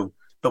for you.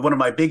 But one of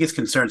my biggest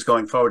concerns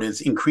going forward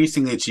is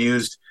increasingly it's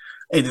used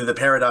into the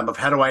paradigm of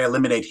how do I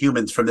eliminate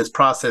humans from this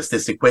process,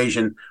 this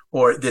equation,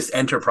 or this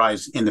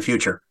enterprise in the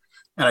future.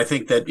 And I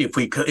think that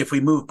if we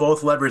move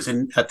both levers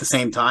in at the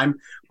same time,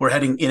 we're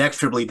heading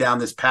inexorably down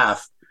this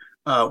path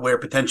where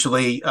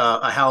potentially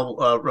a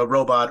HAL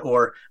robot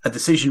or a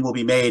decision will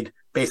be made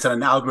based on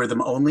an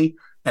algorithm only,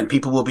 and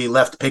people will be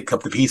left to pick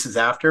up the pieces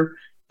after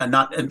and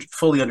not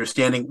fully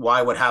understanding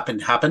why what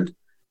happened.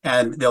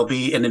 And there'll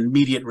be an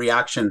immediate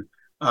reaction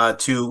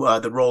to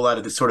the rollout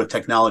of this sort of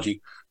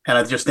technology. And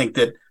I just think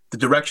that the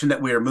direction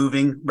that we are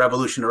moving,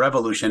 revolution or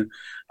evolution,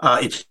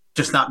 it's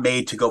just not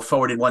made to go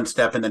forward in one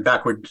step and then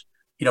backward,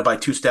 by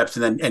two steps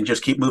and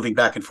just keep moving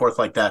back and forth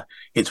like that.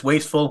 It's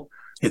wasteful,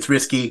 it's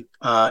risky,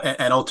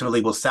 and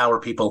ultimately will sour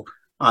people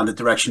on the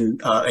direction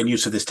and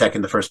use of this tech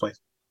in the first place.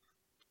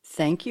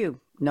 Thank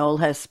you. Noel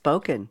has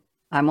spoken.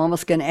 I'm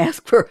almost going to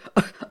ask for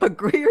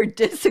agree or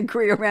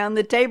disagree around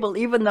the table,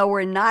 even though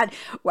we're not.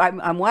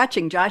 I'm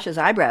watching Josh's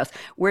eyebrows.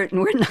 We're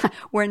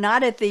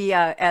not at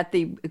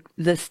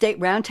the state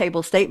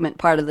roundtable statement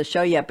part of the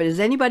show yet. But does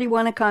anybody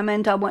want to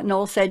comment on what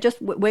Noel said?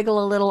 Just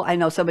wiggle a little. I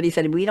know somebody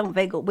said we don't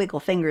wiggle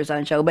fingers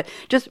on show, but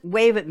just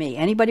wave at me.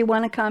 Anybody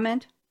want to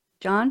comment?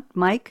 John,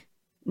 Mike.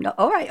 No.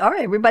 All right.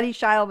 Everybody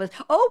shy of us.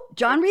 Oh,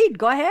 John Reed,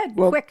 go ahead.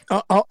 Well, Quick.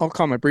 I'll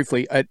comment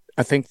briefly. I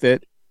think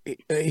that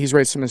he's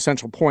raised some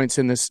essential points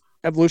in this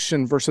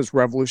evolution versus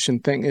revolution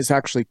thing is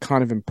actually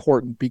kind of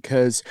important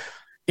because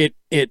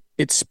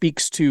it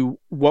speaks to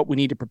what we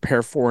need to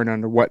prepare for and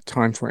under what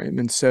time frame.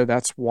 And so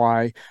that's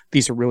why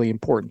these are really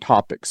important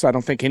topics. I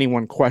don't think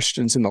anyone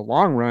questions in the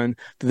long run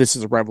that this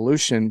is a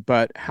revolution,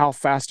 but how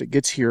fast it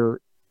gets here,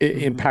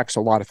 it impacts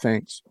a lot of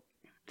things.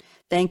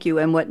 Thank you.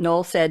 And what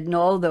Noel said,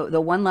 Noel,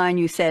 the one line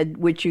you said,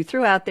 which you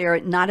threw out there,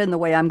 not in the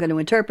way I'm going to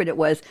interpret it,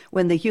 was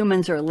when the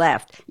humans are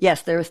left.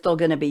 Yes, there are still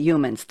going to be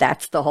humans.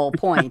 That's the whole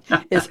point,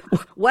 is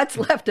what's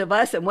left of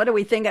us and what do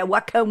we think, and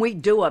what can we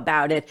do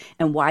about it?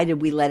 And why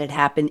did we let it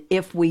happen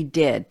if we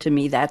did? To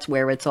me, that's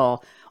where it's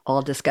all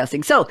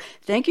discussing. So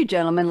thank you,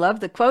 gentlemen. Love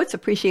the quotes.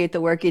 Appreciate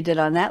the work you did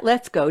on that.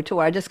 Let's go to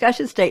our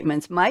discussion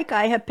statements. Mike,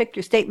 I have picked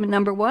your statement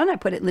number 1. I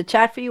put it in the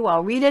chat for you.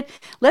 I'll read it.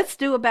 Let's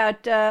do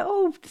about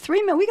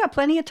 3 minutes. We got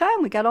plenty of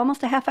time. We got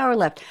almost a half hour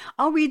left.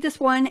 I'll read this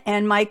one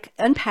and Mike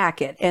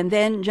unpack it. And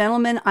then,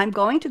 gentlemen, I'm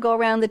going to go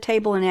around the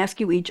table and ask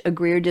you each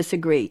agree or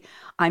disagree.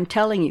 I'm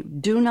telling you,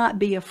 do not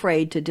be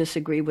afraid to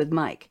disagree with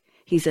Mike.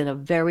 He's in a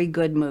very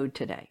good mood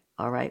today.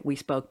 All right. We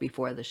spoke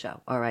before the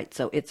show. All right.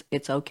 So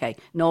it's okay.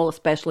 Noel,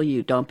 especially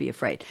you, don't be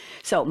afraid.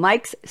 So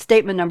Mike's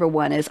statement number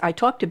 1 is, I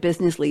talk to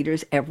business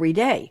leaders every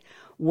day.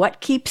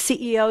 What keeps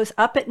CEOs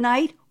up at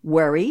night?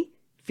 Worry,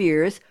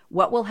 fears,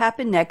 what will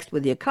happen next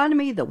with the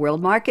economy, the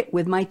world market,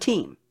 with my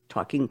team.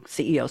 Talking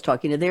CEOs,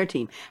 talking to their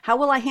team. How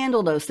will I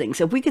handle those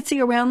things? If we could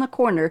see around the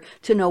corner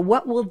to know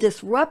what will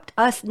disrupt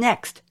us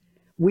next,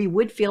 we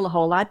would feel a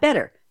whole lot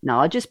better.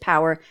 Knowledge is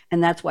power,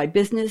 and that's why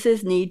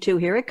businesses need to,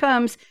 here it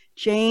comes,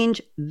 change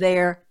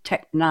their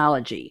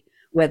technology,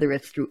 whether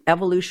it's through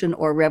evolution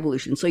or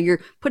revolution. So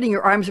you're putting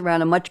your arms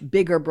around a much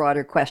bigger,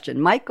 broader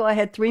question. Mike, go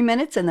ahead, 3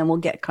 minutes, and then we'll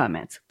get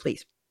comments,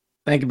 please.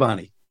 Thank you,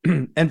 Bonnie.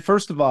 And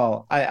first of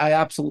all, I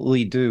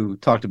absolutely do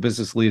talk to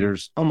business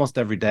leaders almost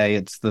every day.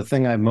 It's the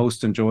thing I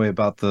most enjoy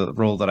about the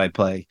role that I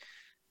play.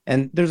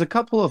 And there's a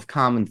couple of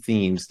common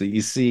themes that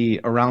you see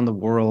around the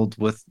world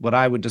with what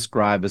I would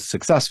describe as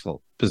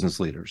successful business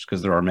leaders,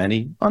 because there are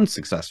many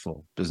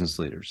unsuccessful business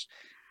leaders.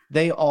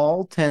 They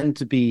all tend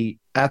to be,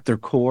 at their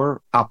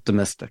core,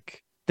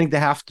 optimistic. I think they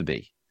have to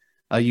be.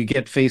 You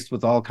get faced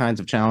with all kinds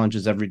of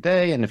challenges every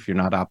day, and if you're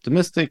not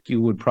optimistic,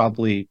 you would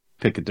probably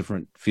pick a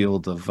different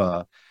field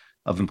of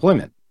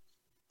employment.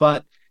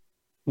 But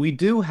we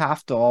do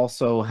have to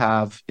also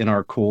have in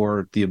our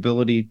core the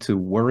ability to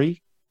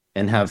worry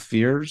and have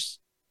fears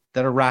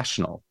that are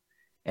rational.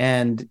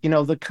 And,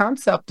 the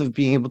concept of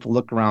being able to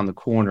look around the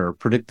corner,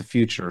 predict the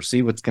future,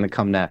 see what's going to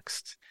come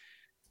next.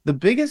 The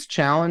biggest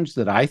challenge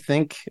that I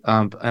think,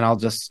 and I'll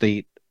just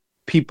state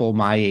people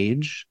my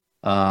age,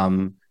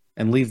 and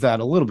leave that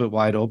a little bit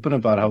wide open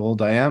about how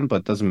old I am,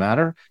 but doesn't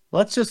matter.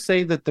 Let's just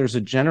say that there's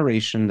a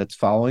generation that's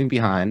following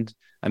behind.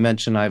 I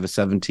mentioned I have a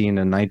 17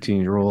 and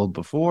 19-year-old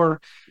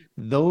before.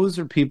 Those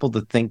are people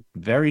that think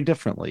very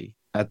differently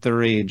at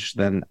their age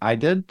than I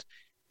did.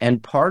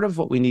 And part of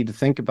what we need to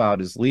think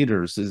about as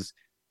leaders is,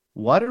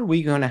 what are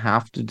we going to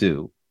have to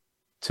do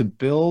to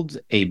build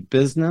a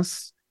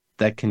business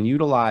that can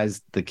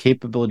utilize the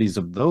capabilities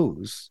of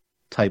those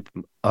type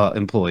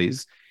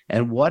employees?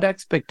 And what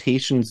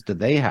expectations do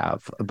they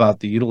have about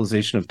the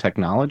utilization of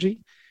technology?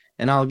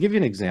 And I'll give you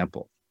an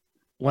example.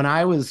 When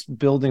I was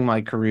building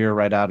my career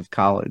right out of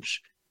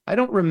college, I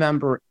don't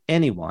remember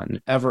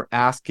anyone ever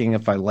asking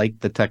if I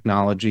liked the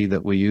technology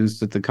that we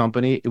used at the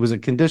company. It was a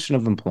condition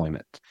of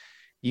employment.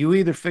 You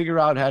either figure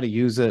out how to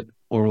use it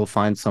or we'll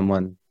find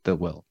someone that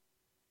will.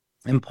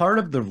 And part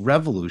of the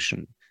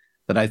revolution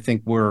that I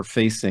think we're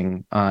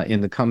facing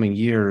in the coming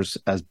years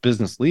as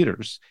business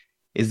leaders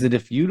is that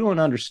if you don't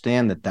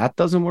understand that that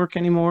doesn't work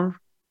anymore,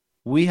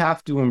 we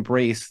have to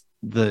embrace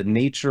the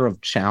nature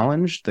of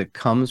challenge that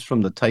comes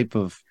from the type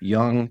of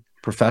young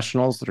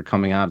professionals that are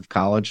coming out of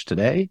college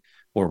today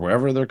or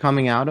wherever they're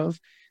coming out of,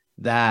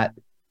 that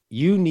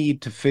you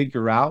need to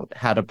figure out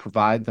how to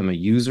provide them a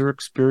user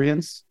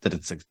experience that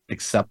it's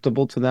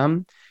acceptable to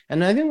them.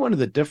 And I think one of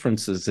the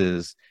differences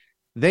is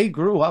they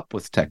grew up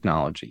with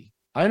technology.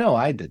 I know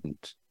I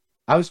didn't.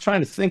 I was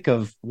trying to think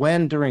of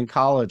when during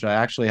college I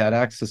actually had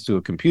access to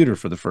a computer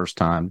for the first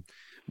time.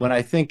 When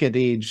I think at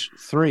age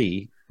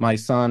 3, my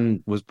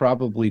son was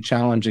probably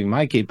challenging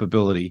my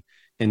capability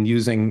in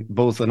using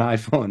both an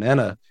iPhone and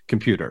a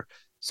computer.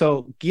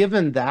 So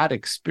given that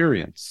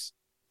experience,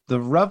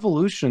 the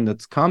revolution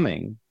that's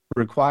coming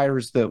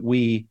requires that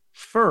we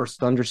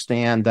first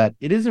understand that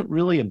it isn't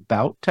really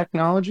about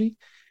technology.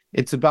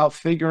 It's about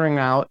figuring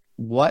out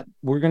what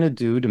we're going to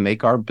do to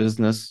make our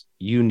business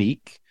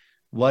unique.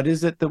 What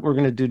is it that we're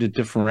going to do to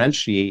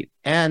differentiate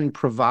and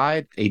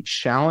provide a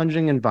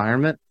challenging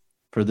environment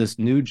for this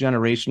new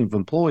generation of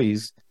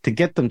employees to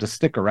get them to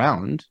stick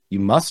around? You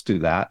must do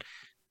that.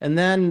 And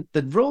then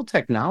the role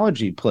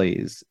technology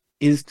plays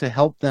is to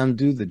help them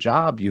do the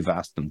job you've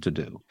asked them to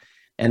do.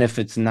 And if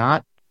it's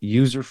not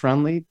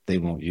user-friendly, they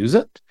won't use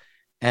it.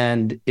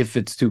 And if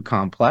it's too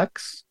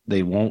complex,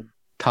 they won't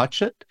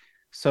touch it.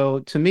 So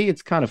to me,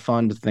 it's kind of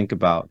fun to think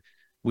about.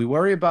 We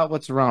worry about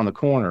what's around the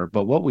corner,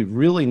 but what we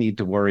really need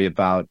to worry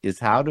about is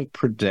how to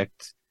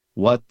predict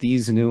what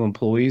these new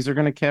employees are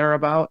going to care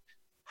about.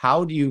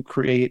 How do you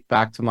create,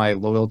 back to my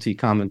loyalty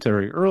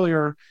commentary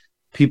earlier,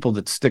 people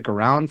that stick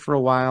around for a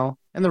while?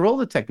 And the role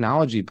that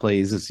technology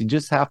plays is you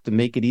just have to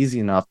make it easy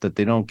enough that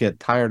they don't get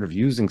tired of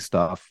using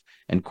stuff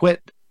and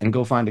quit and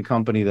go find a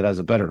company that has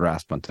a better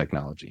grasp on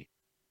technology.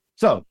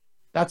 So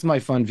that's my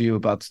fun view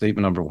about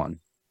statement number 1.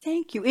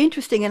 Thank you.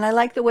 Interesting. And I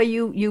like the way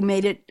you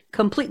made it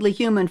completely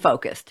human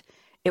focused.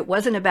 It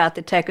wasn't about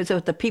the tech, it was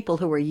about the people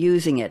who were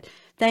using it.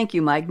 Thank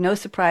you, Mike. No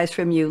surprise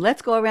from you.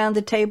 Let's go around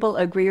the table,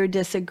 agree or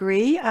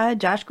disagree.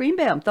 Josh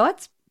Greenbaum,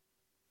 thoughts?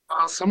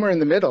 Somewhere in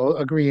the middle,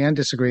 agree and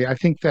disagree. I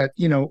think that,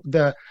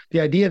 the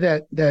idea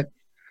that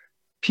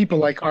people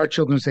like our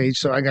children's age,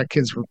 so I got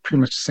kids who are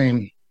pretty much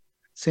the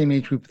same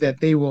age group, that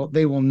they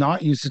will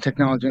not use the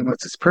technology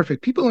unless it's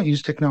perfect. People don't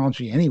use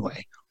technology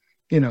anyway.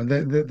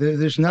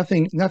 There's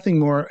nothing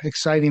more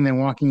exciting than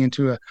walking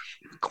into a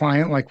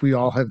client like we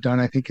all have done,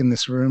 I think, in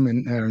this room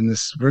and in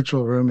this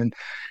virtual room,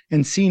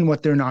 and seeing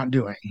what they're not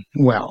doing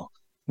well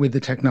with the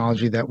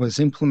technology that was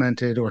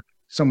implemented or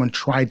someone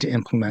tried to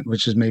implement,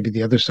 which is maybe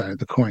the other side of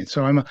the coin.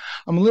 So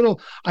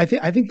I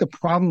think the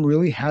problem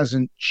really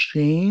hasn't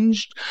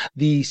changed.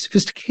 The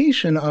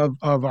sophistication of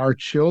our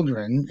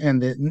children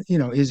and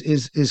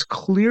is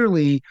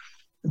clearly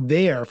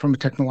there from a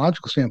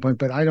technological standpoint,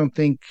 but I don't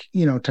think,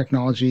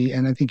 technology,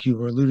 and I think you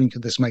were alluding to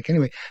this, Mike,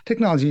 anyway,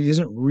 technology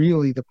isn't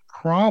really the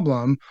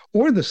problem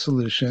or the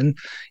solution.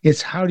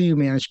 It's how do you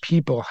manage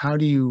people? How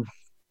do you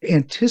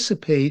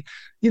anticipate,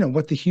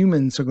 what the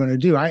humans are going to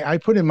do? I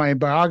put in my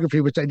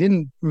biography, which I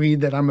didn't read,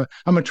 that I'm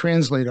a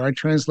translator.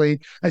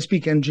 I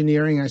speak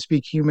engineering, I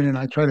speak human, and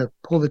I try to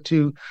pull the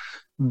two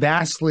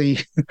vastly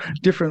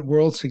different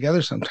worlds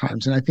together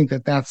sometimes. And I think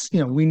that's,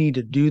 we need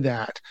to do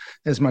that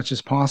as much as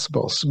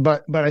possible.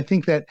 But I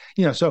think that,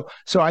 so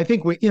I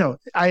think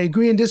I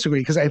agree and disagree,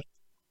 because I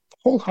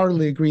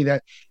wholeheartedly agree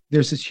that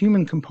there's this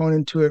human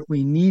component to it.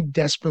 We need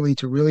desperately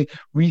to really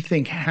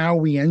rethink how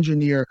we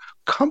engineer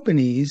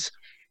companies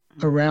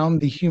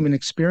around the human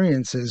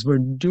experiences. We're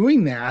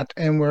doing that,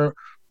 and we're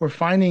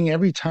finding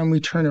every time we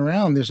turn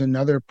around, there's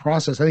another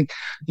process. I think,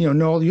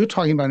 Noel, you're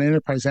talking about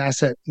enterprise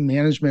asset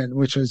management,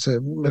 which is a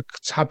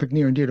topic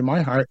near and dear to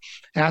my heart.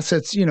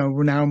 Assets,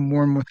 we're now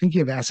more and more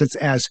thinking of assets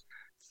as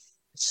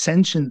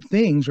sentient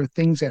things, or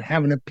things that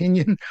have an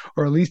opinion,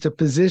 or at least a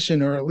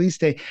position, or at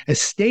least a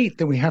state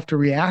that we have to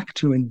react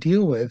to and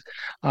deal with.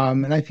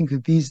 And I think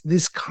that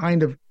this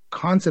kind of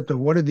concept of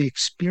what are the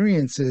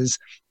experiences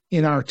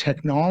in our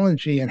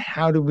technology and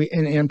how do we,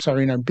 and I'm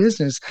sorry, in our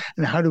business,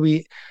 and how do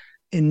we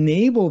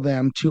enable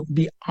them to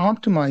be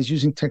optimized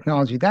using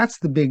technology? That's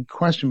the big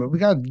question. But we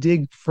got to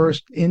dig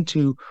first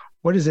into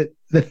what is it,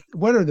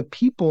 what are the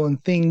people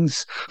and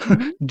things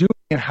doing,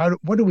 and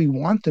what do we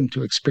want them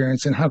to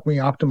experience, and how can we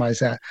optimize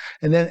that,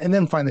 and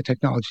then find the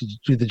technology to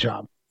do the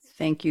job.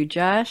 Thank you,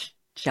 Josh.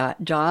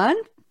 John,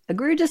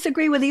 agree or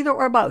disagree with either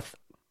or both?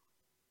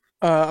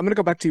 I'm going to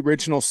go back to the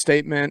original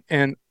statement,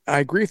 and I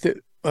agree with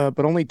it,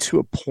 but only to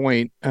a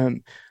point.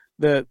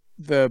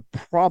 The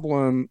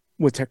problem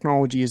with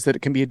technology is that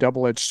it can be a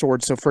double-edged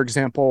sword. So, for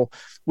example,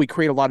 we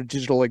create a lot of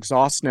digital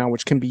exhaust now,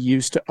 which can be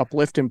used to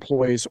uplift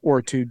employees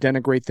or to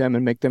denigrate them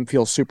and make them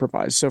feel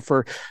supervised. So,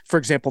 for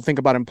example, think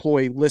about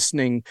employee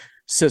listening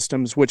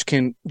systems, which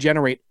can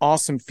generate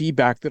awesome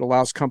feedback that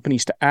allows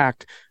companies to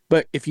act.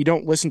 But if you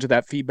don't listen to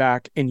that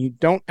feedback and you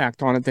don't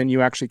act on it, then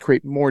you actually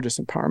create more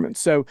disempowerment.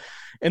 So,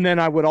 and then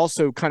I would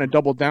also kind of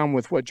double down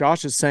with what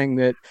Josh is saying,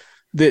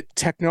 that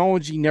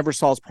technology never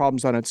solves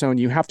problems on its own.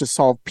 You have to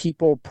solve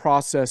people,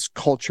 process,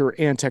 culture,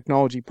 and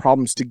technology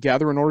problems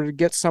together in order to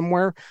get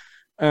somewhere.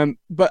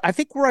 But I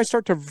think where I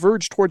start to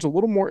verge towards a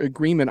little more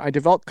agreement, I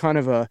developed kind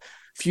of a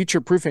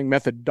future-proofing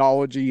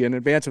methodology in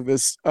advance of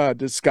this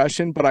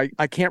discussion, but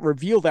I can't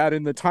reveal that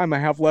in the time I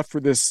have left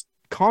for this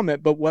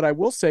comment. But what I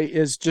will say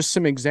is just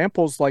some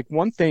examples. Like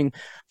one thing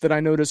that I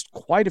noticed,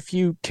 quite a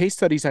few case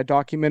studies I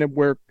documented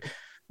where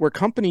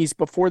companies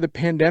before the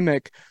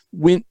pandemic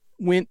went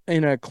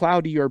in a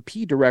cloud ERP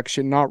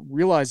direction, not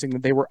realizing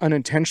that they were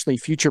unintentionally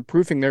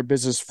future-proofing their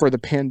business for the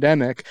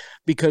pandemic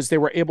because they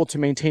were able to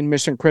maintain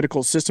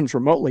mission-critical systems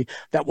remotely.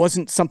 That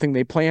wasn't something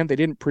they planned. They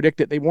didn't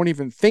predict it. They weren't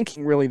even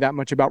thinking really that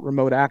much about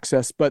remote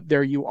access, but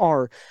there you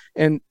are.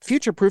 And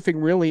future-proofing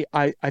really,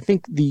 I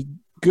think the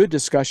good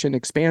discussion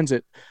expands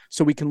it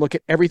so we can look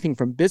at everything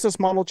from business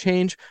model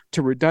change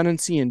to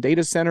redundancy in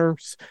data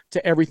centers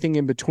to everything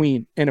in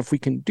between. And if we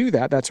can do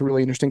that, that's a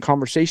really interesting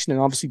conversation. And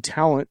obviously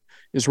talent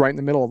is right in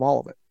the middle of all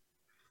of it.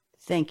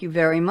 Thank you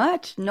very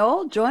much.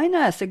 Noel, join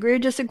us. Agree or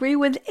disagree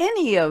with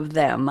any of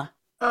them?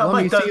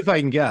 Let me see if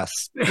I can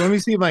guess.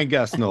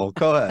 Noel.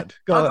 Go ahead.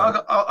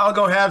 I'll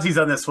go halvesies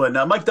on this one.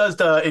 Mike does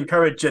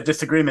encourage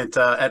disagreement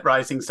at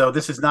Rising, so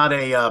this is not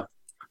a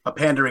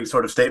pandering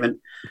sort of statement.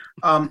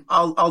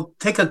 I'll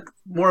take a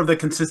more of the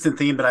consistent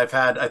theme that I've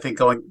had, I think,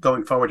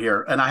 going forward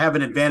here. And I have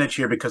an advantage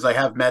here because I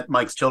have met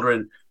Mike's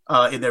children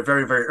in their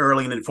very, very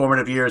early and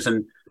informative years,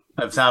 and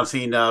I've now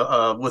seen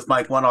with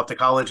Mike one off to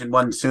college and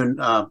one soon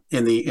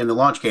in the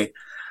launch gate.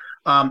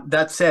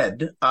 That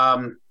said,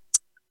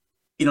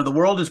 the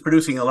world is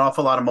producing an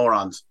awful lot of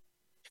morons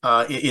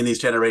in these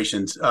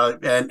generations,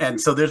 and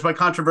so there's my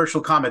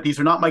controversial comment. These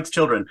are not Mike's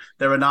children;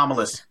 they're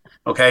anomalous.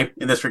 Okay,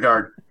 in this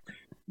regard.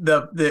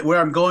 Where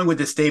I'm going with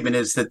this statement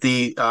is that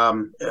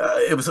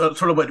it was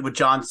sort of what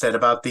John said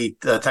about the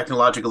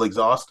technological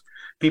exhaust.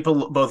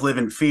 People both live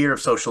in fear of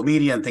social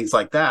media and things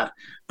like that.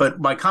 But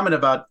my comment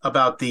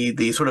about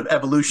the sort of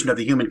evolution of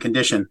the human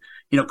condition,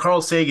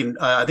 Carl Sagan,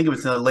 I think it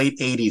was in the late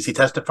 80s, he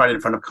testified in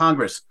front of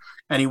Congress,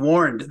 and he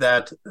warned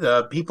that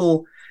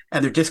people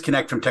and their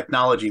disconnect from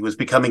technology was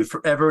becoming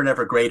forever and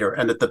ever greater,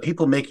 and that the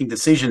people making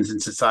decisions in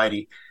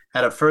society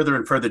had a further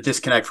and further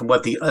disconnect from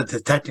what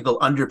the technical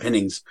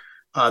underpinnings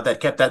that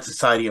kept that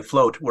society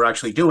afloat were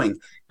actually doing.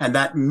 And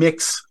that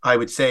mix, I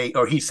would say,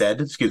 or he said,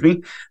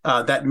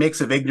 that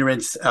mix of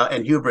ignorance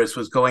and hubris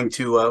was going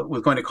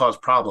to cause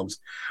problems.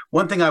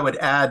 One thing I would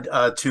add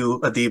to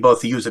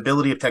both the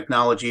usability of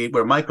technology,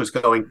 where Mike was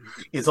going,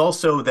 is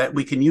also that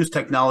we can use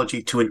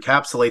technology to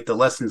encapsulate the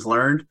lessons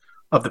learned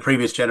of the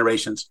previous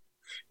generations.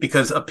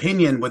 Because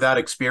opinion without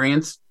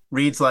experience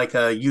reads like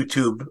a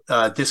YouTube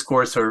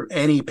discourse or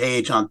any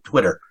page on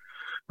Twitter,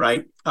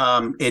 right?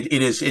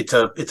 It's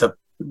a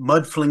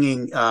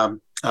mud-flinging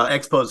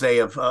expose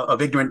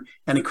of ignorant,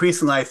 and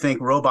increasingly, I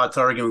think, robots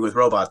arguing with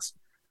robots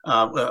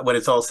when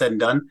it's all said and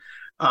done.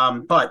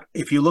 But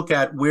if you look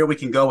at where we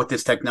can go with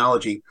this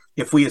technology,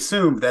 if we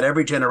assume that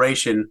every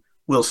generation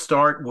will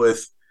start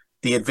with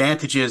the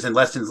advantages and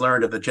lessons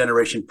learned of the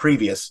generation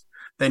previous,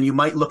 then you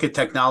might look at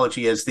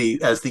technology as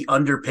the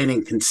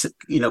underpinning,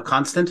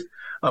 constant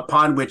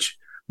upon which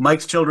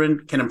Mike's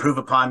children can improve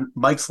upon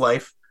Mike's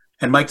life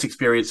and Mike's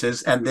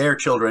experiences, and their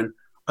children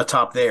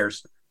atop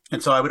theirs.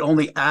 And so I would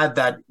only add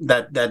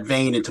that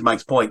vein into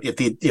Mike's point. If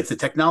the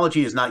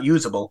technology is not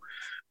usable,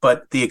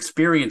 but the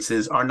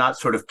experiences are not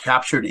sort of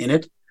captured in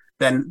it,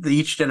 then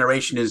each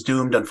generation is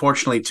doomed,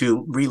 unfortunately,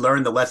 to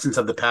relearn the lessons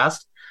of the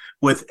past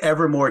with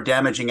ever more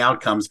damaging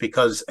outcomes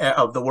because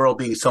of the world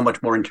being so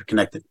much more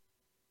interconnected.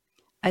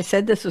 I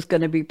said this was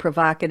going to be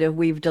provocative.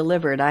 We've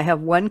delivered. I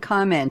have one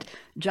comment.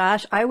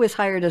 Josh, I was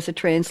hired as a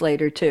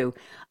translator too.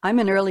 I'm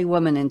an early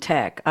woman in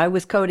tech. I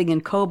was coding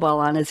in COBOL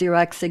on a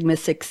Xerox Sigma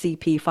 6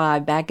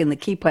 CP5 back in the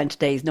key punch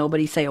days.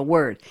 Nobody say a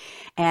word.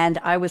 And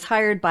I was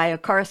hired by a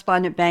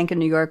correspondent bank in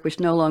New York, which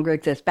no longer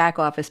exists, back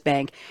office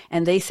bank.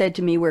 And they said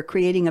to me, we're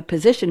creating a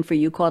position for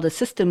you called a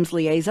systems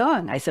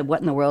liaison. I said, what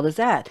in the world is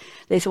that?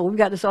 They said, well, we've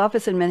got this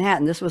office in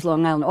Manhattan. This was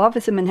Long Island.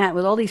 Office in Manhattan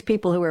with all these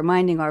people who are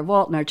minding our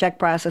vault and our check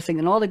processing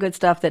and all the good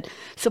stuff that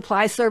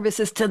supplies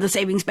services to the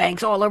savings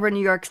banks all over New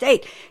York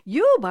State.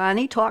 You,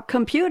 Bonnie, talk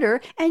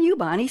computer, and you,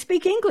 Bonnie,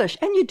 speak English.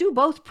 And you do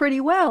both pretty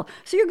well.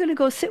 So you're going to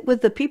go sit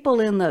with the people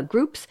in the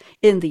groups,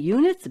 in the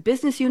units, the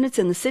business units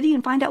in the city,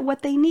 and find out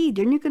what they need.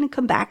 Then you're going to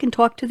come back and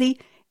talk to the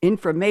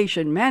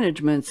information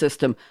management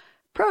system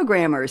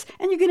programmers,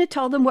 and you're going to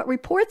tell them what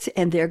reports,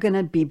 and they're going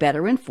to be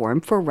better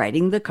informed for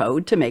writing the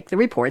code to make the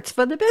reports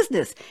for the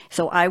business.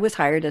 So I was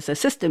hired as a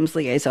systems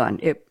liaison.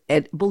 It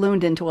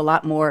ballooned into a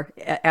lot more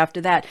after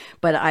that,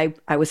 but I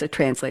was a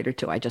translator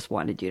too. I just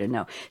wanted you to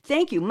know.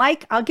 Thank you.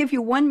 Mike, I'll give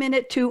you 1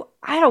 minute to,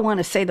 I don't want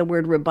to say the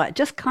word rebut,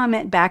 just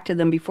comment back to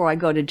them before I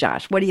go to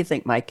Josh. What do you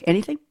think, Mike?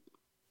 Anything?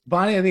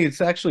 Bonnie, I think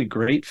it's actually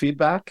great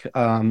feedback.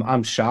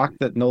 I'm shocked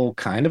that Noel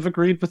kind of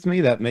agreed with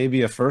me. That may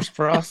be a first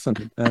for us.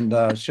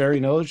 And Sherry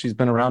knows she's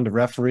been around to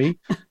referee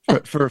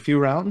for a few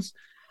rounds.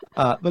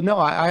 But no,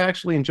 I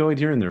actually enjoyed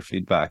hearing their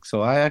feedback.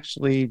 So I have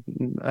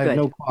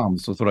no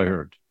qualms with what I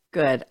heard.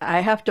 Good.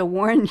 I have to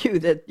warn you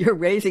that you're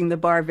raising the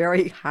bar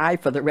very high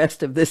for the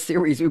rest of this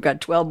series. We've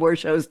got 12 more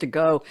shows to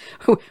go.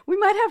 We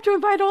might have to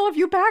invite all of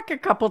you back a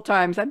couple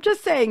times. I'm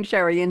just saying,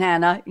 Sherry and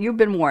Hannah, you've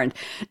been warned.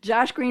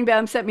 Josh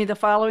Greenbaum sent me the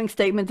following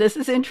statement. This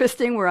is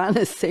interesting. We're on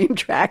the same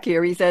track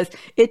here. He says,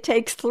 it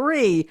takes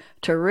 3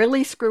 to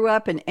really screw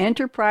up an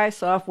enterprise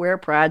software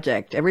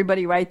project.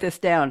 Everybody write this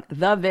down.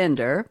 The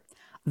vendor,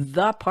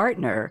 the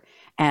partner,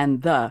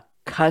 and the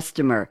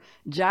customer.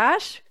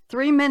 Josh?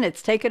 3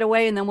 minutes, take it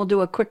away, and then we'll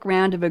do a quick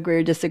round of agree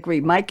or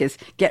disagree. Mike is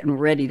getting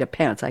ready to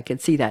pounce. I can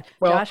see that.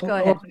 Well, Josh, go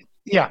ahead.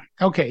 Yeah.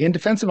 Okay. In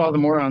defense of all the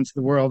morons of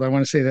the world, I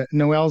want to say that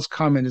Noel's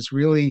comment is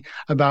really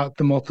about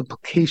the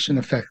multiplication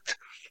effect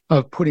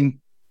of putting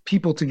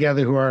people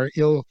together who are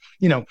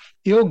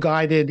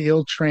ill-guided,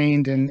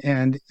 ill-trained,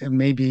 and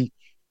maybe,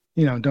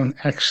 don't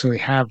actually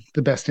have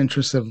the best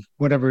interests of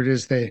whatever it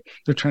is they're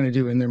trying to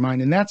do in their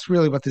mind. And that's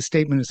really what the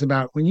statement is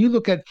about. When you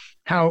look at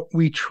how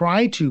we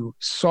try to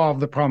solve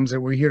the problems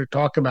that we're here to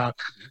talk about,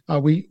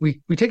 we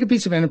take a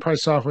piece of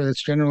enterprise software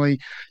that's generally,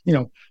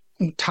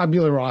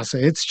 tabula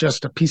rasa. It's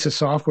just a piece of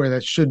software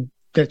that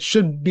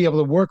should be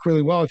able to work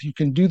really well if you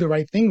can do the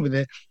right thing with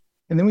it.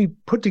 And then we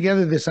put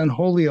together this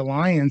unholy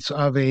alliance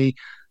of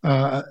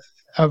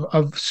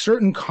of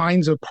certain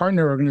kinds of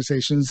partner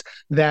organizations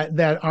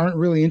that aren't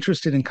really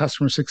interested in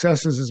customer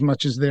successes as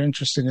much as they're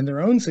interested in their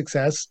own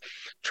success,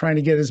 trying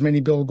to get as many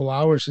billable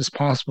hours as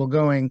possible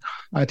going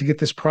to get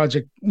this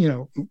project,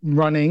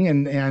 running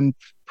and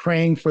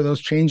praying for those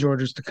change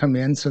orders to come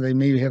in so they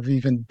maybe have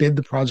even bid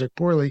the project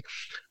poorly.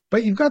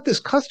 But you've got this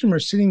customer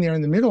sitting there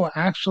in the middle,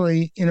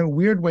 actually, in a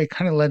weird way,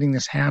 kind of letting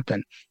this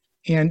happen.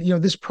 And,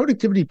 this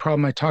productivity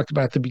problem I talked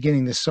about at the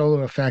beginning, this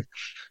solo effect,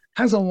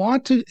 there's a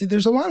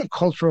lot of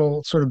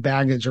cultural sort of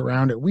baggage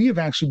around it. We have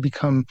actually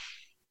become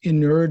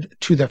inured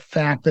to the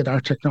fact that our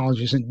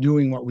technology isn't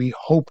doing what we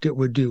hoped it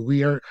would do.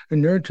 We are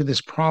inured to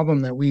this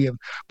problem that we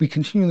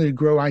continually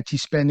grow IT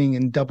spending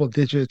in double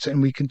digits,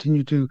 and we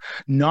continue to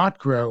not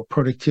grow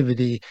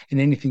productivity in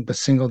anything but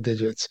single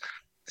digits.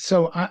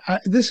 So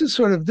this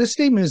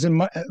statement is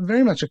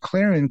very much a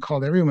clarion call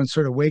to everyone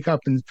sort of wake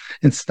up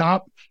and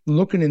stop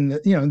looking in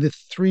the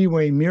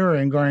three-way mirror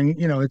and going,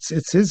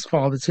 it's his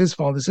fault, it's his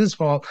fault, it's his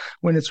fault,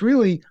 when it's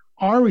really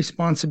our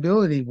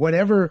responsibility,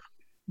 whatever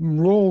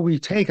role we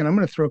take. And I'm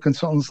going to throw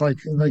consultants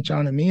like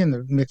John and me in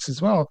the mix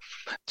as well,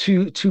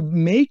 to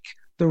make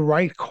the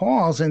right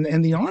calls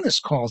and the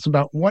honest calls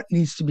about what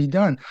needs to be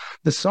done.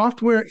 The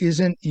software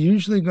isn't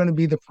usually going to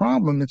be the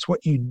problem. It's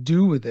what you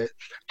do with it.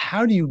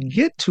 How do you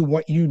get to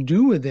what you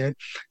do with it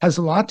has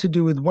a lot to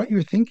do with what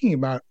you're thinking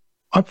about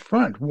up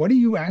front. What are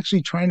you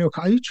actually trying to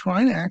accomplish? Are you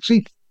trying to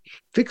actually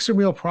fix a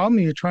real problem?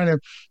 Are you trying to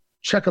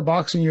check a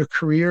box in your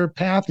career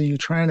path? Are you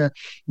trying to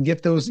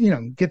get those,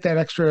 get that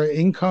extra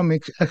income,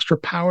 extra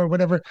power,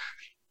 whatever?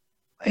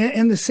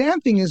 And the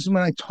sad thing is,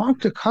 when I talk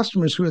to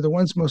customers who are the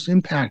ones most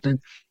impacted,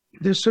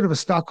 there's sort of a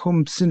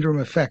Stockholm syndrome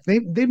effect.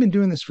 They've been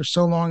doing this for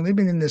so long. They've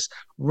been in this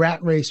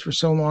rat race for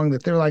so long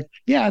that they're like,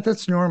 yeah,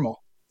 that's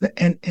normal.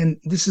 And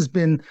this has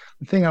been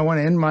the thing I want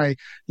to end my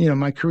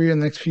career in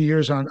the next few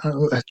years on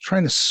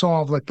trying to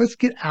solve. Like, let's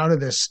get out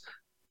of this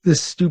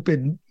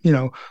stupid,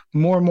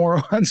 more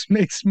morons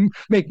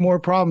make more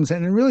problems,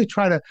 and really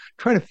try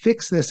to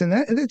fix this. And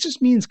it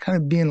just means kind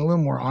of being a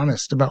little more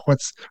honest about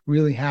what's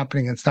really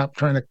happening and stop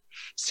trying to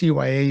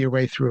CYA your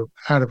way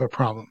out of a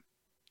problem.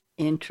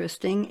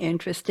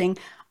 Interesting.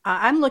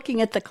 I'm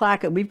looking at the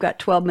clock and we've got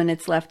 12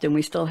 minutes left, and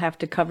we still have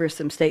to cover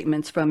some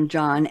statements from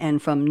John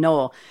and from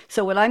Noel.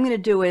 So what I'm going to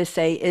do is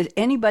say, if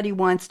anybody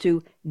wants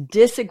to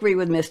disagree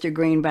with Mr.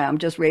 Greenbaum,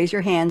 just raise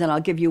your hand and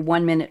I'll give you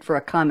 1 minute for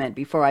a comment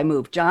before I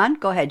move. John,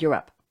 go ahead. You're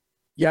up.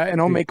 Yeah,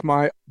 and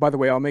by the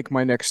way, I'll make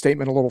my next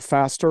statement a little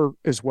faster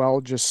as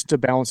well, just to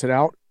balance it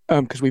out,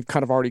 because we've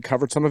kind of already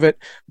covered some of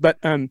it.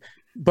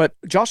 But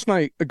Josh and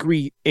I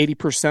agree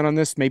 80% on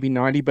this, maybe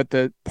 90, but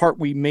the part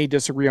we may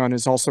disagree on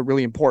is also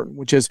really important,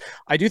 which is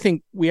I do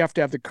think we have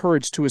to have the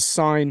courage to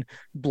assign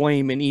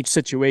blame in each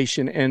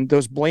situation, and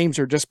those blames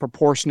are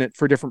disproportionate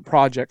for different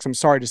projects. I'm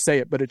sorry to say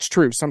it, but it's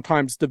true.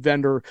 Sometimes the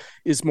vendor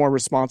is more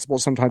responsible,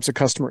 sometimes the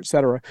customer, et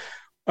cetera.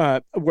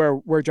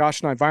 Where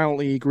Josh and I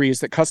violently agree is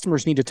that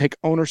customers need to take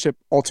ownership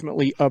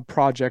ultimately of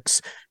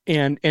projects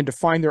and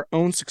define their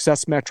own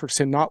success metrics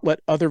and not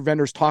let other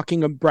vendors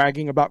talking and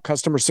bragging about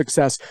customer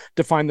success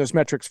define those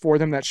metrics for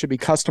them. That should be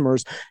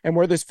customers. And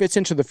where this fits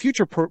into the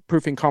future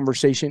proofing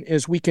conversation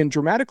is we can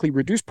dramatically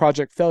reduce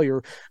project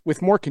failure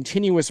with more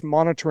continuous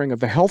monitoring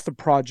of the health of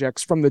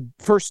projects from the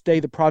first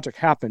day the project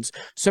happens.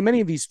 So many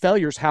of these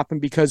failures happen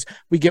because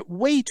we get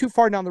way too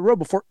far down the road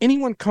before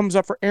anyone comes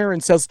up for air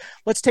and says,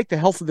 let's take the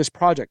health of this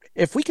project.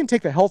 If we can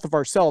take the health of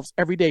ourselves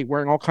every day,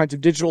 wearing all kinds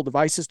of digital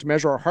devices to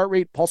measure our heart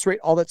rate, pulse rate,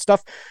 all that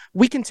stuff,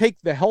 we can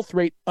take the health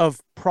rate of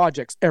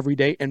projects every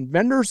day, and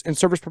vendors and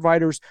service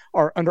providers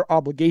are under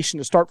obligation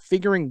to start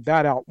figuring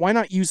that out. Why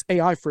not use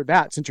AI for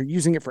that since you're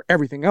using it for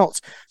everything else?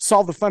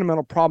 Solve the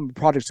fundamental problem of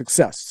project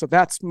success. So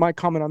that's my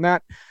comment on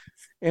that.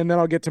 And then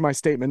I'll get to my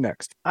statement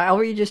next. I'll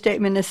read your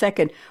statement in a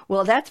second.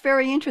 Well, that's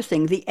very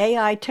interesting. The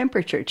AI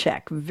temperature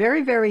check.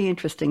 Very, very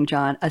interesting,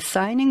 John.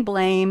 Assigning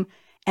blame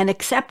and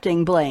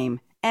accepting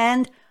blame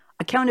and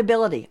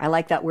accountability. I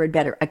like that word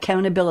better.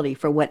 Accountability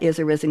for what is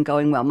or isn't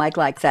going well. Mike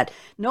likes that.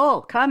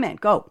 Noel,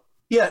 comment, go.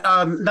 Yeah,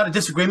 not a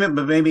disagreement,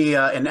 but maybe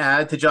an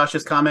add to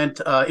Josh's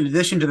comment. In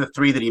addition to the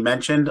three that he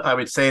mentioned, I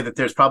would say that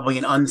there's probably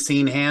an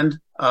unseen hand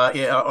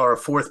or a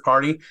fourth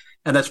party,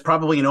 and that's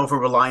probably an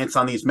over-reliance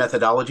on these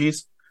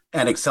methodologies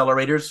and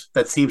accelerators.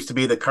 That seems to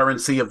be the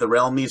currency of the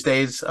realm these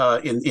days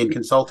in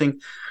consulting.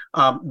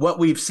 What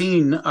we've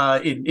seen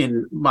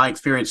in my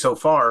experience so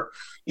far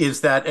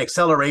is that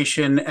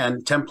acceleration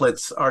and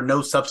templates are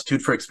no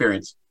substitute for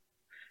experience.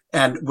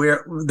 And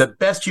where the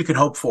best you can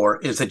hope for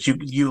is that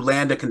you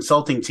land a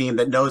consulting team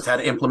that knows how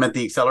to implement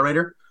the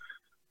accelerator.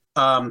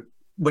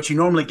 What you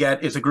normally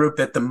get is a group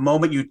that the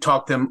moment you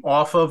talk them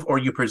off of or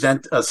you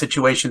present a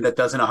situation that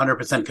doesn't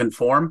 100%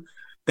 conform,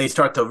 they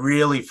start to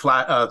really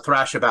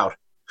thrash about.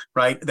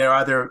 Right, they're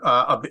either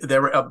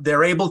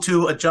they're able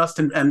to adjust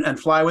and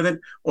fly with it,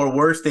 or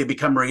worse, they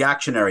become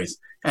reactionaries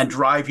and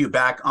drive you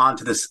back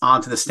onto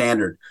the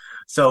standard.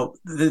 So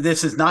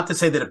this is not to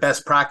say that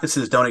best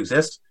practices don't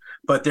exist,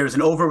 but there's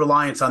an over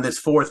reliance on this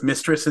fourth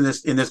mistress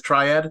in this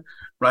triad,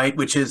 right?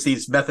 Which is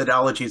these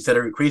methodologies that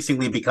are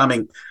increasingly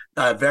becoming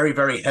very,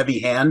 very heavy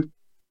hand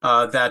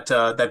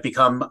that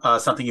become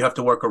something you have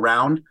to work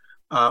around,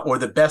 or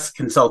the best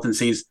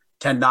consultancies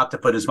tend not to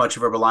put as much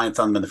of a reliance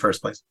on them in the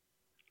first place.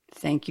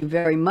 Thank you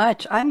very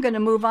much. I'm going to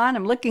move on.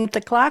 I'm looking at the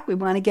clock. We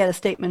want to get a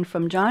statement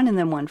from John and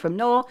then one from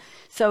Noel.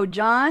 So,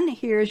 John,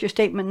 here's your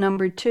statement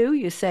number 2.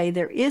 You say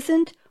there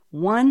isn't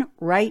one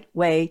right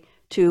way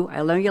to,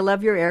 I know you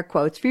love your air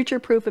quotes,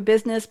 future-proof a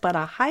business, but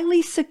a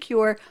highly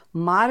secure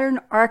modern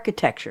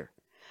architecture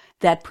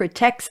that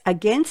protects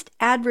against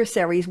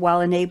adversaries while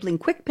enabling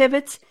quick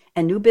pivots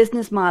and new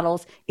business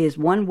models is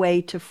one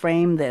way to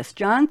frame this.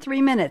 John,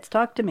 3 minutes.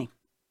 Talk to me.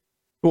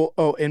 Well,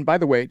 oh, and by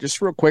the way,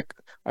 just real quick,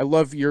 I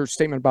love your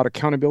statement about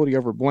accountability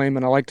over blame,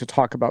 and I like to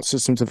talk about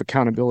systems of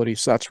accountability.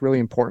 So that's really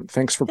important.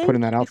 Thanks for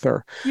putting that out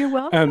there. You're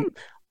welcome.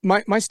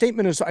 My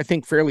statement is, I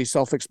think, fairly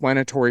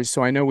self-explanatory.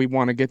 So I know we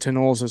want to get to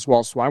Noel's as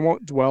well. So I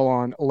won't dwell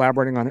on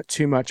elaborating on it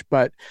too much.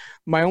 But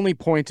my only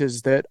point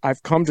is that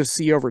I've come to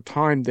see over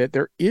time that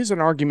there is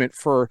an argument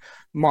for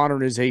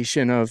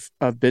modernization of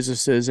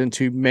businesses and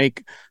to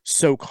make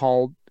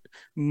so-called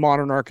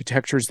modern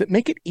architectures that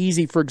make it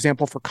easy, for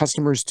example, for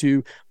customers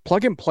to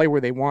plug and play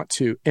where they want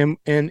to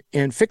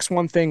and fix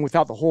one thing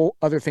without the whole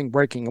other thing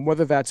breaking. And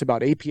whether that's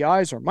about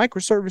APIs or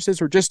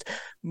microservices or just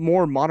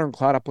more modern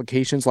cloud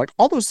applications, like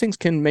all those things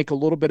can make a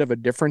little bit of a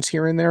difference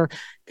here and there.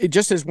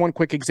 Just as one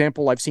quick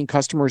example, I've seen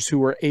customers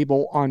who are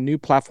able on new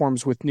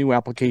platforms with new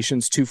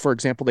applications to, for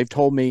example, they've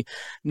told me,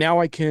 now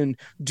I can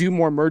do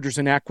more mergers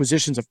and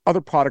acquisitions of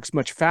other products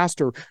much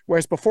faster,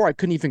 whereas before I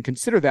couldn't even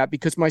consider that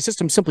because my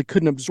system simply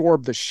couldn't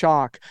absorb the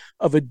shock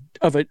of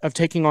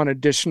taking on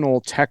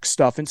additional tech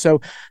stuff. And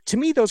so to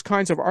me, those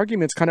kinds of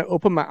arguments kind of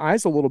open my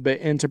eyes a little bit,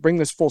 and to bring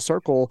this full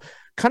circle,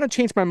 kind of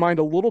changed my mind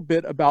a little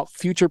bit about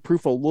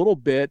future-proof a little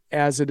bit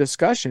as a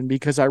discussion,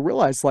 because I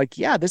realized, like,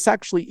 yeah, this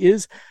actually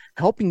is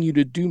helping you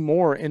to do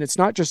more. And it's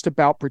not just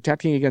about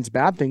protecting against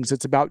bad things.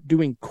 It's about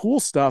doing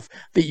cool stuff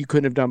that you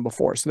couldn't have done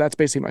before. So that's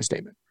basically my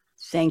statement.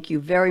 Thank you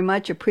very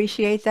much.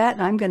 Appreciate that.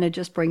 And I'm going to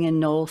just bring in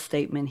Noel's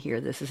statement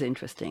here. This is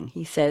interesting.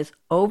 He says,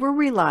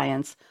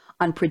 over-reliance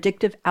on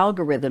predictive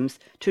algorithms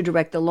to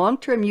direct the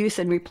long-term use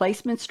and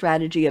replacement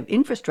strategy of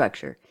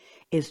infrastructure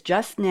is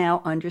just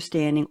now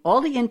understanding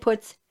all the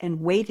inputs and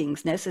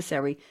weightings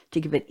necessary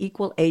to give it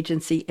equal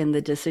agency in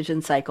the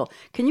decision cycle.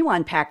 Can you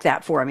unpack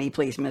that for me,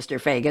 please, Mr.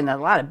 Fagan? A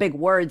lot of big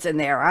words in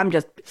there. I'm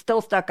just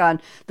still stuck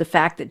on the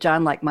fact that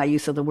John liked my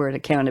use of the word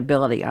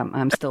accountability.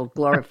 I'm still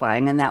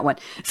glorifying in that one.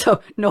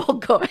 So, Noel,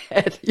 go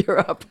ahead. You're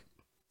up.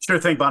 Sure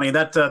thing, Bonnie.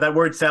 That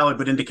word salad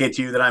would indicate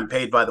to you that I'm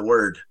paid by the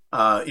word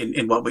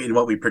in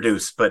what we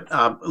produce. But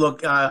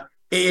look,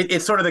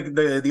 it's sort of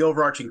the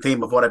overarching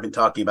theme of what I've been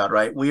talking about,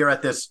 right? We are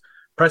at this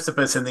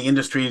precipice in the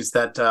industries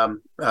that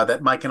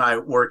that Mike and I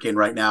work in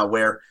right now,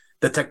 where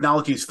the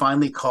technology's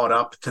finally caught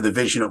up to the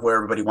vision of where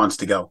everybody wants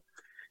to go,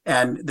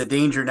 and the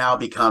danger now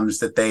becomes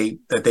that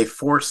they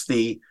force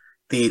the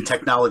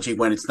technology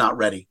when it's not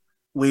ready.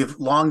 We've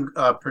long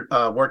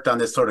worked on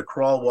this sort of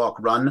crawl, walk,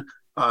 run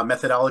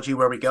methodology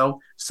where we go,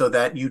 so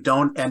that you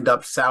don't end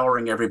up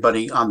souring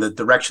everybody on the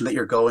direction that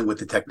you're going with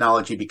the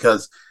technology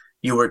because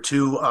you were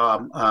too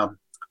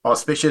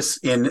auspicious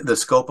in the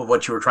scope of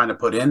what you were trying to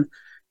put in,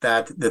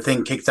 that the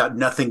thing kicks out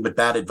nothing but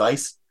bad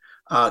advice.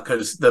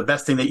 Because the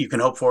best thing that you can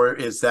hope for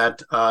is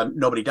that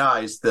nobody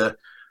dies. The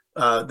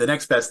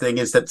next best thing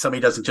is that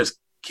somebody doesn't just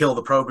kill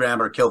the program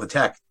or kill the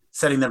tech,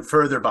 setting them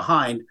further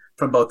behind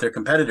from both their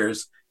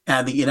competitors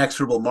and the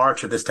inexorable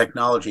march of this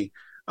technology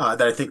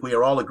that I think we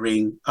are all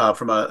agreeing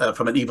from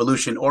an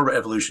evolution or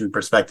evolution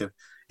perspective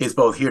is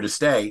both here to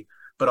stay,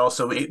 but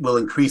also it will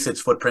increase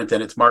its footprint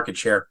and its market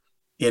share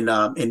in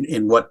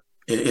what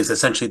is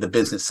essentially the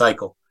business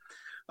cycle.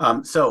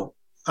 So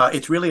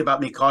it's really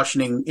about me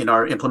cautioning in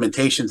our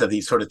implementations of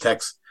these sort of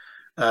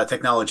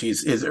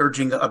technologies is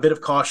urging a bit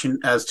of caution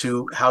as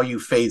to how you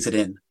phase it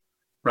in,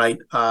 right?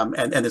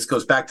 And this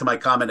goes back to my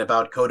comment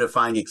about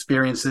codifying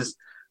experiences.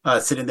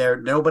 Sitting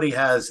there, nobody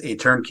has a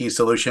turnkey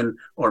solution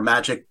or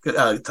magic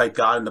type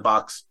God in the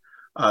box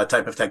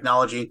type of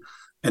technology.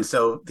 And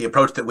so the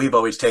approach that we've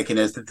always taken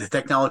is that the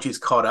technology is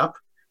caught up.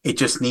 It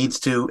just needs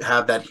to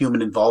have that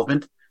human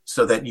involvement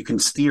so that you can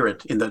steer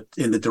it in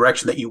the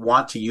direction that you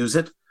want to use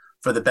it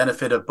for the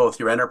benefit of both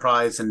your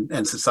enterprise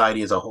and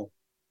society as a whole.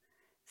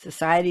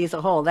 Society as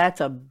a whole.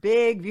 That's a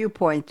big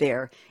viewpoint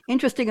there.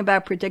 Interesting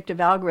about predictive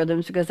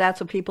algorithms, because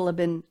that's what people have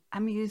been,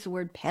 I'm going to use the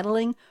word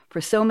peddling for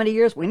so many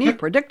years. We need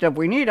predictive.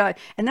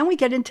 And then we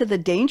get into the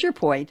danger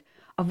point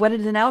of what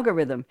is an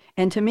algorithm.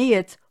 And to me,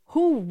 it's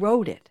who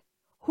wrote it?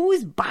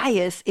 Whose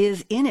bias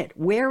is in it?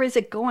 Where is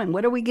it going?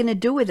 What are we going to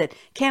do with it?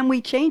 Can we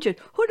change it?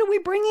 Who do we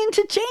bring in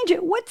to change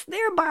it? What's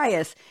their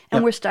bias?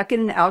 And we're stuck in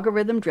an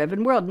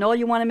algorithm-driven world. Noel,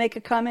 you want to make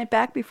a comment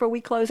back before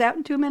we close out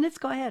in 2 minutes?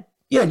 Go ahead.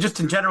 Yeah, just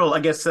in general, I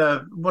guess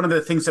one of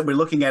the things that we're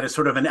looking at is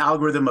sort of an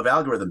algorithm of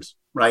algorithms,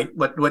 right?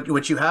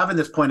 What you have in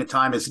this point in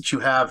time is that you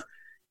have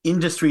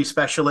industry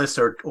specialists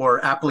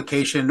or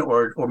application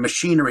or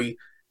machinery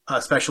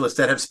specialists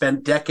that have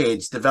spent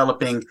decades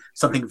developing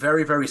something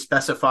very, very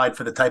specified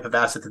for the type of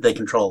asset that they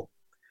control.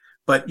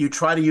 But you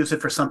try to use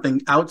it for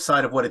something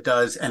outside of what it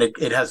does, and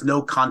it has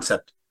no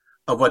concept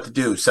of what to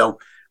do. So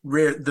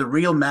the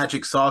real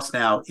magic sauce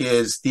now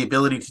is the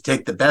ability to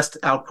take the best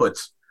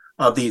outputs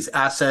of these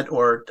asset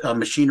or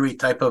machinery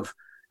type of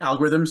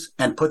algorithms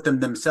and put them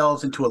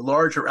themselves into a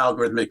larger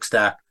algorithmic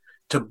stack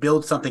to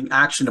build something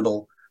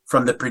actionable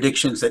from the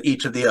predictions that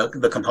each of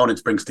the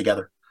components brings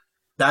together.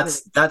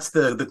 That's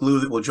the glue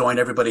that will join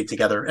everybody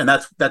together, and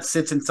that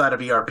sits inside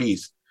of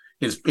ERPs.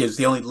 Is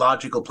the only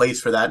logical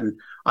place for that. And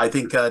I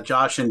think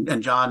Josh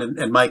and John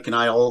and Mike and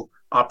I all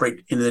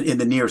operate in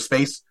the near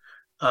space.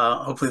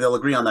 Hopefully they'll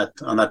agree on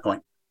that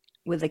point.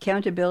 With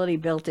accountability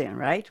built in,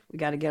 right? We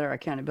got to get our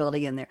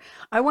accountability in there.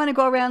 I want to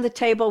go around the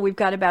table. We've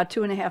got about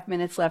 2.5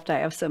 minutes left. I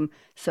have some,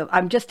 so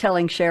I'm just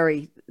telling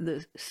Sherry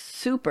the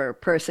super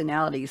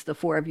personalities the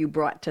four of you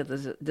brought to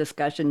the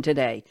discussion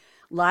today.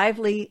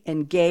 Lively,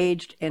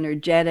 engaged,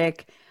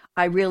 energetic.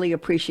 I really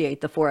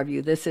appreciate the four of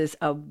you. This is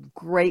a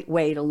great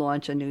way to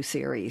launch a new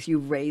series.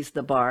 You've raised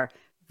the bar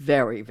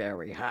very,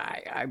 very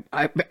high.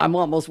 I'm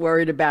almost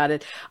worried about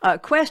it.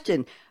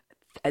 Question.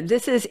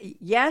 This is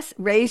yes,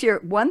 raise your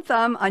one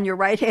thumb on your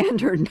right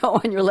hand or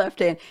no on your left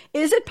hand.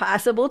 Is it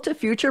possible to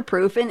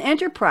future-proof an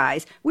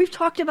enterprise? We've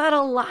talked about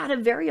a lot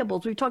of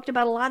variables. We've talked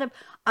about a lot of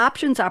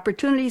options,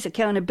 opportunities,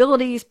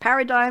 accountabilities,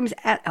 paradigms,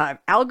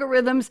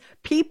 algorithms,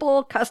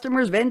 people,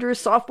 customers, vendors,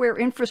 software,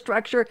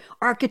 infrastructure,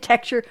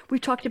 architecture. We've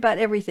talked about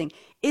everything.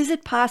 Is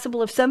it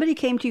possible if somebody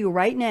came to you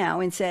right now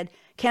and said,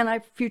 can I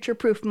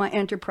future-proof my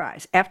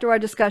enterprise? After our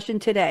discussion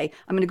today,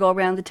 I'm going to go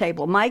around the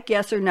table. Mike,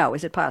 yes or no?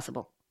 Is it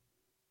possible?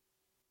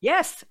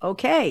 Yes.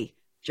 Okay.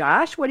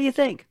 Josh, what do you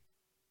think?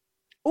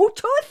 Oh,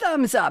 2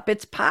 thumbs up.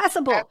 It's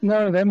possible.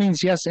 No, that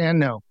means yes and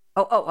no.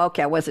 Oh,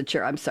 okay. I wasn't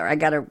sure. I'm sorry.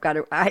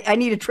 I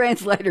need a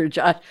translator,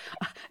 Josh.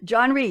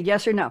 John Reed,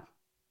 yes or no?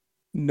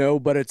 No,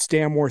 but it's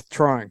damn worth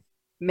trying.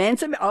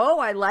 Oh,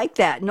 I like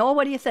that. Noel,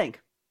 what do you think?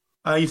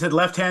 You said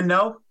left hand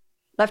no?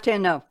 Left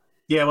hand no.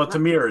 Yeah, well, it's a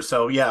mirror.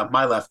 So yeah,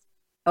 my left.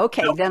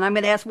 Okay, then I'm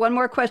going to ask one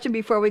more question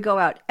before we go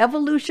out.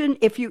 Evolution,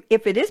 if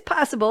it is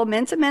possible,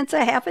 Mensa,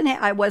 half and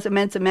half. I was a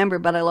Mensa member,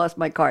 but I lost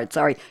my card.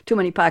 Sorry, too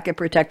many pocket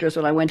protectors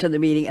when I went to the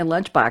meeting and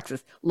lunch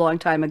boxes long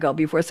time ago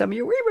before some of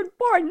you were even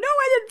born. No,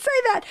 I didn't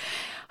say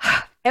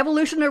that.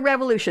 Evolution or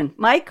revolution?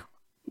 Mike,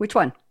 which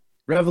one?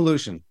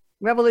 Revolution.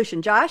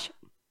 Revolution. Josh?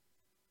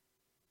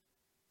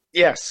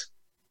 Yes.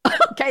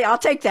 Okay, I'll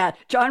take that.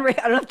 John Reed,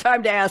 I don't have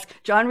time to ask.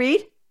 John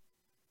Reed?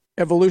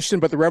 Evolution,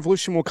 but the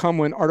revolution will come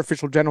when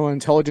artificial general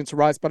intelligence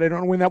arrives, but I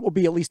don't know when that will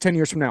be, at least 10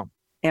 years from now.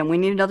 And we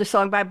need another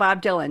song by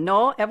Bob Dylan.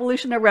 No,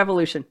 evolution or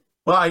revolution?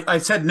 Well, I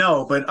said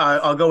no, but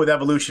I'll go with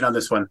evolution on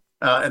this one.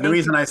 And the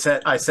reason I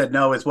said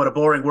no is what a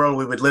boring world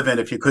we would live in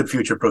if you could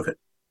future-proof it.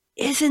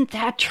 Isn't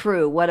that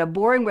true? What a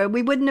boring world.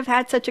 We wouldn't have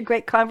had such a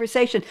great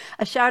conversation.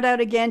 A shout out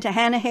again to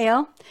Hannah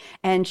Hale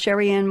and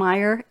Sherry Ann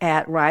Meyer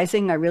at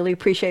Rising. I really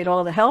appreciate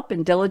all the help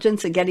and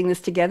diligence in getting this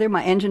together.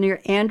 My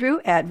engineer, Andrew,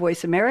 at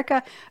Voice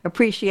America.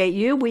 Appreciate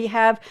you. We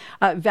have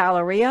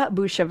Valeria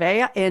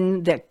Bouchavea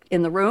in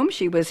the room.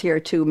 She was here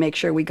to make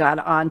sure we got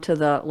onto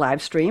the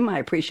live stream. I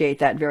appreciate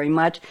that very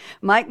much.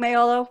 Mike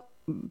Maiolo,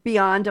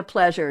 beyond a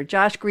pleasure.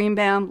 Josh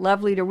Greenbaum,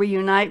 lovely to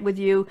reunite with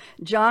you.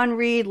 John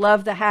Reed,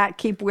 love the hat.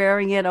 Keep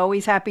wearing it.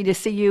 Always happy to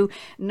see you.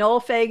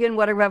 Noel Fagan,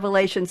 what a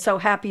revelation. So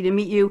happy to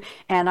meet you.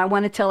 And I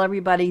want to tell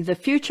everybody the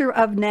future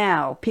of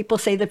now. People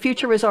say the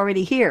future is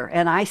already here.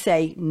 And I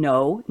say,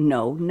 no,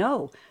 no,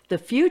 no. The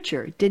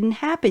future didn't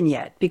happen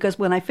yet, because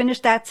when I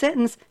finish that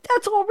sentence,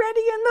 that's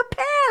already in the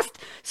past.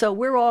 So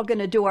we're all going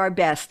to do our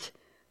best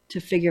to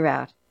figure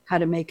out how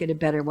to make it a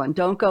better one.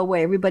 Don't go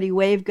away. Everybody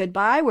wave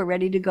goodbye. We're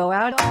ready to go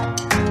out.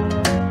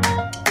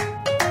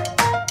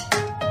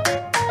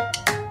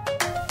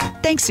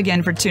 Thanks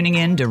again for tuning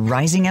in to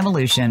Rising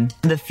Evolution,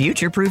 the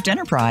future-proofed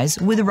enterprise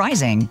with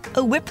Rising,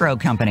 a Wipro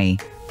company.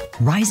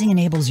 Rising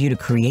enables you to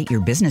create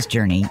your business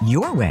journey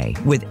your way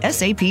with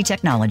SAP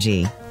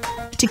technology.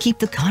 To keep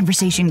the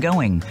conversation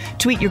going,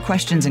 tweet your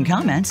questions and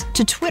comments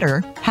to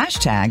Twitter,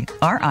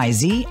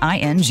 #RIZING.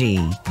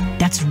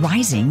 That's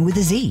Rising with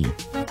a Z.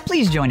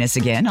 Please join us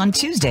again on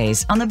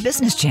Tuesdays on the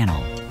Business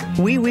Channel.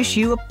 We wish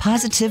you a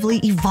positively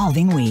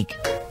evolving week.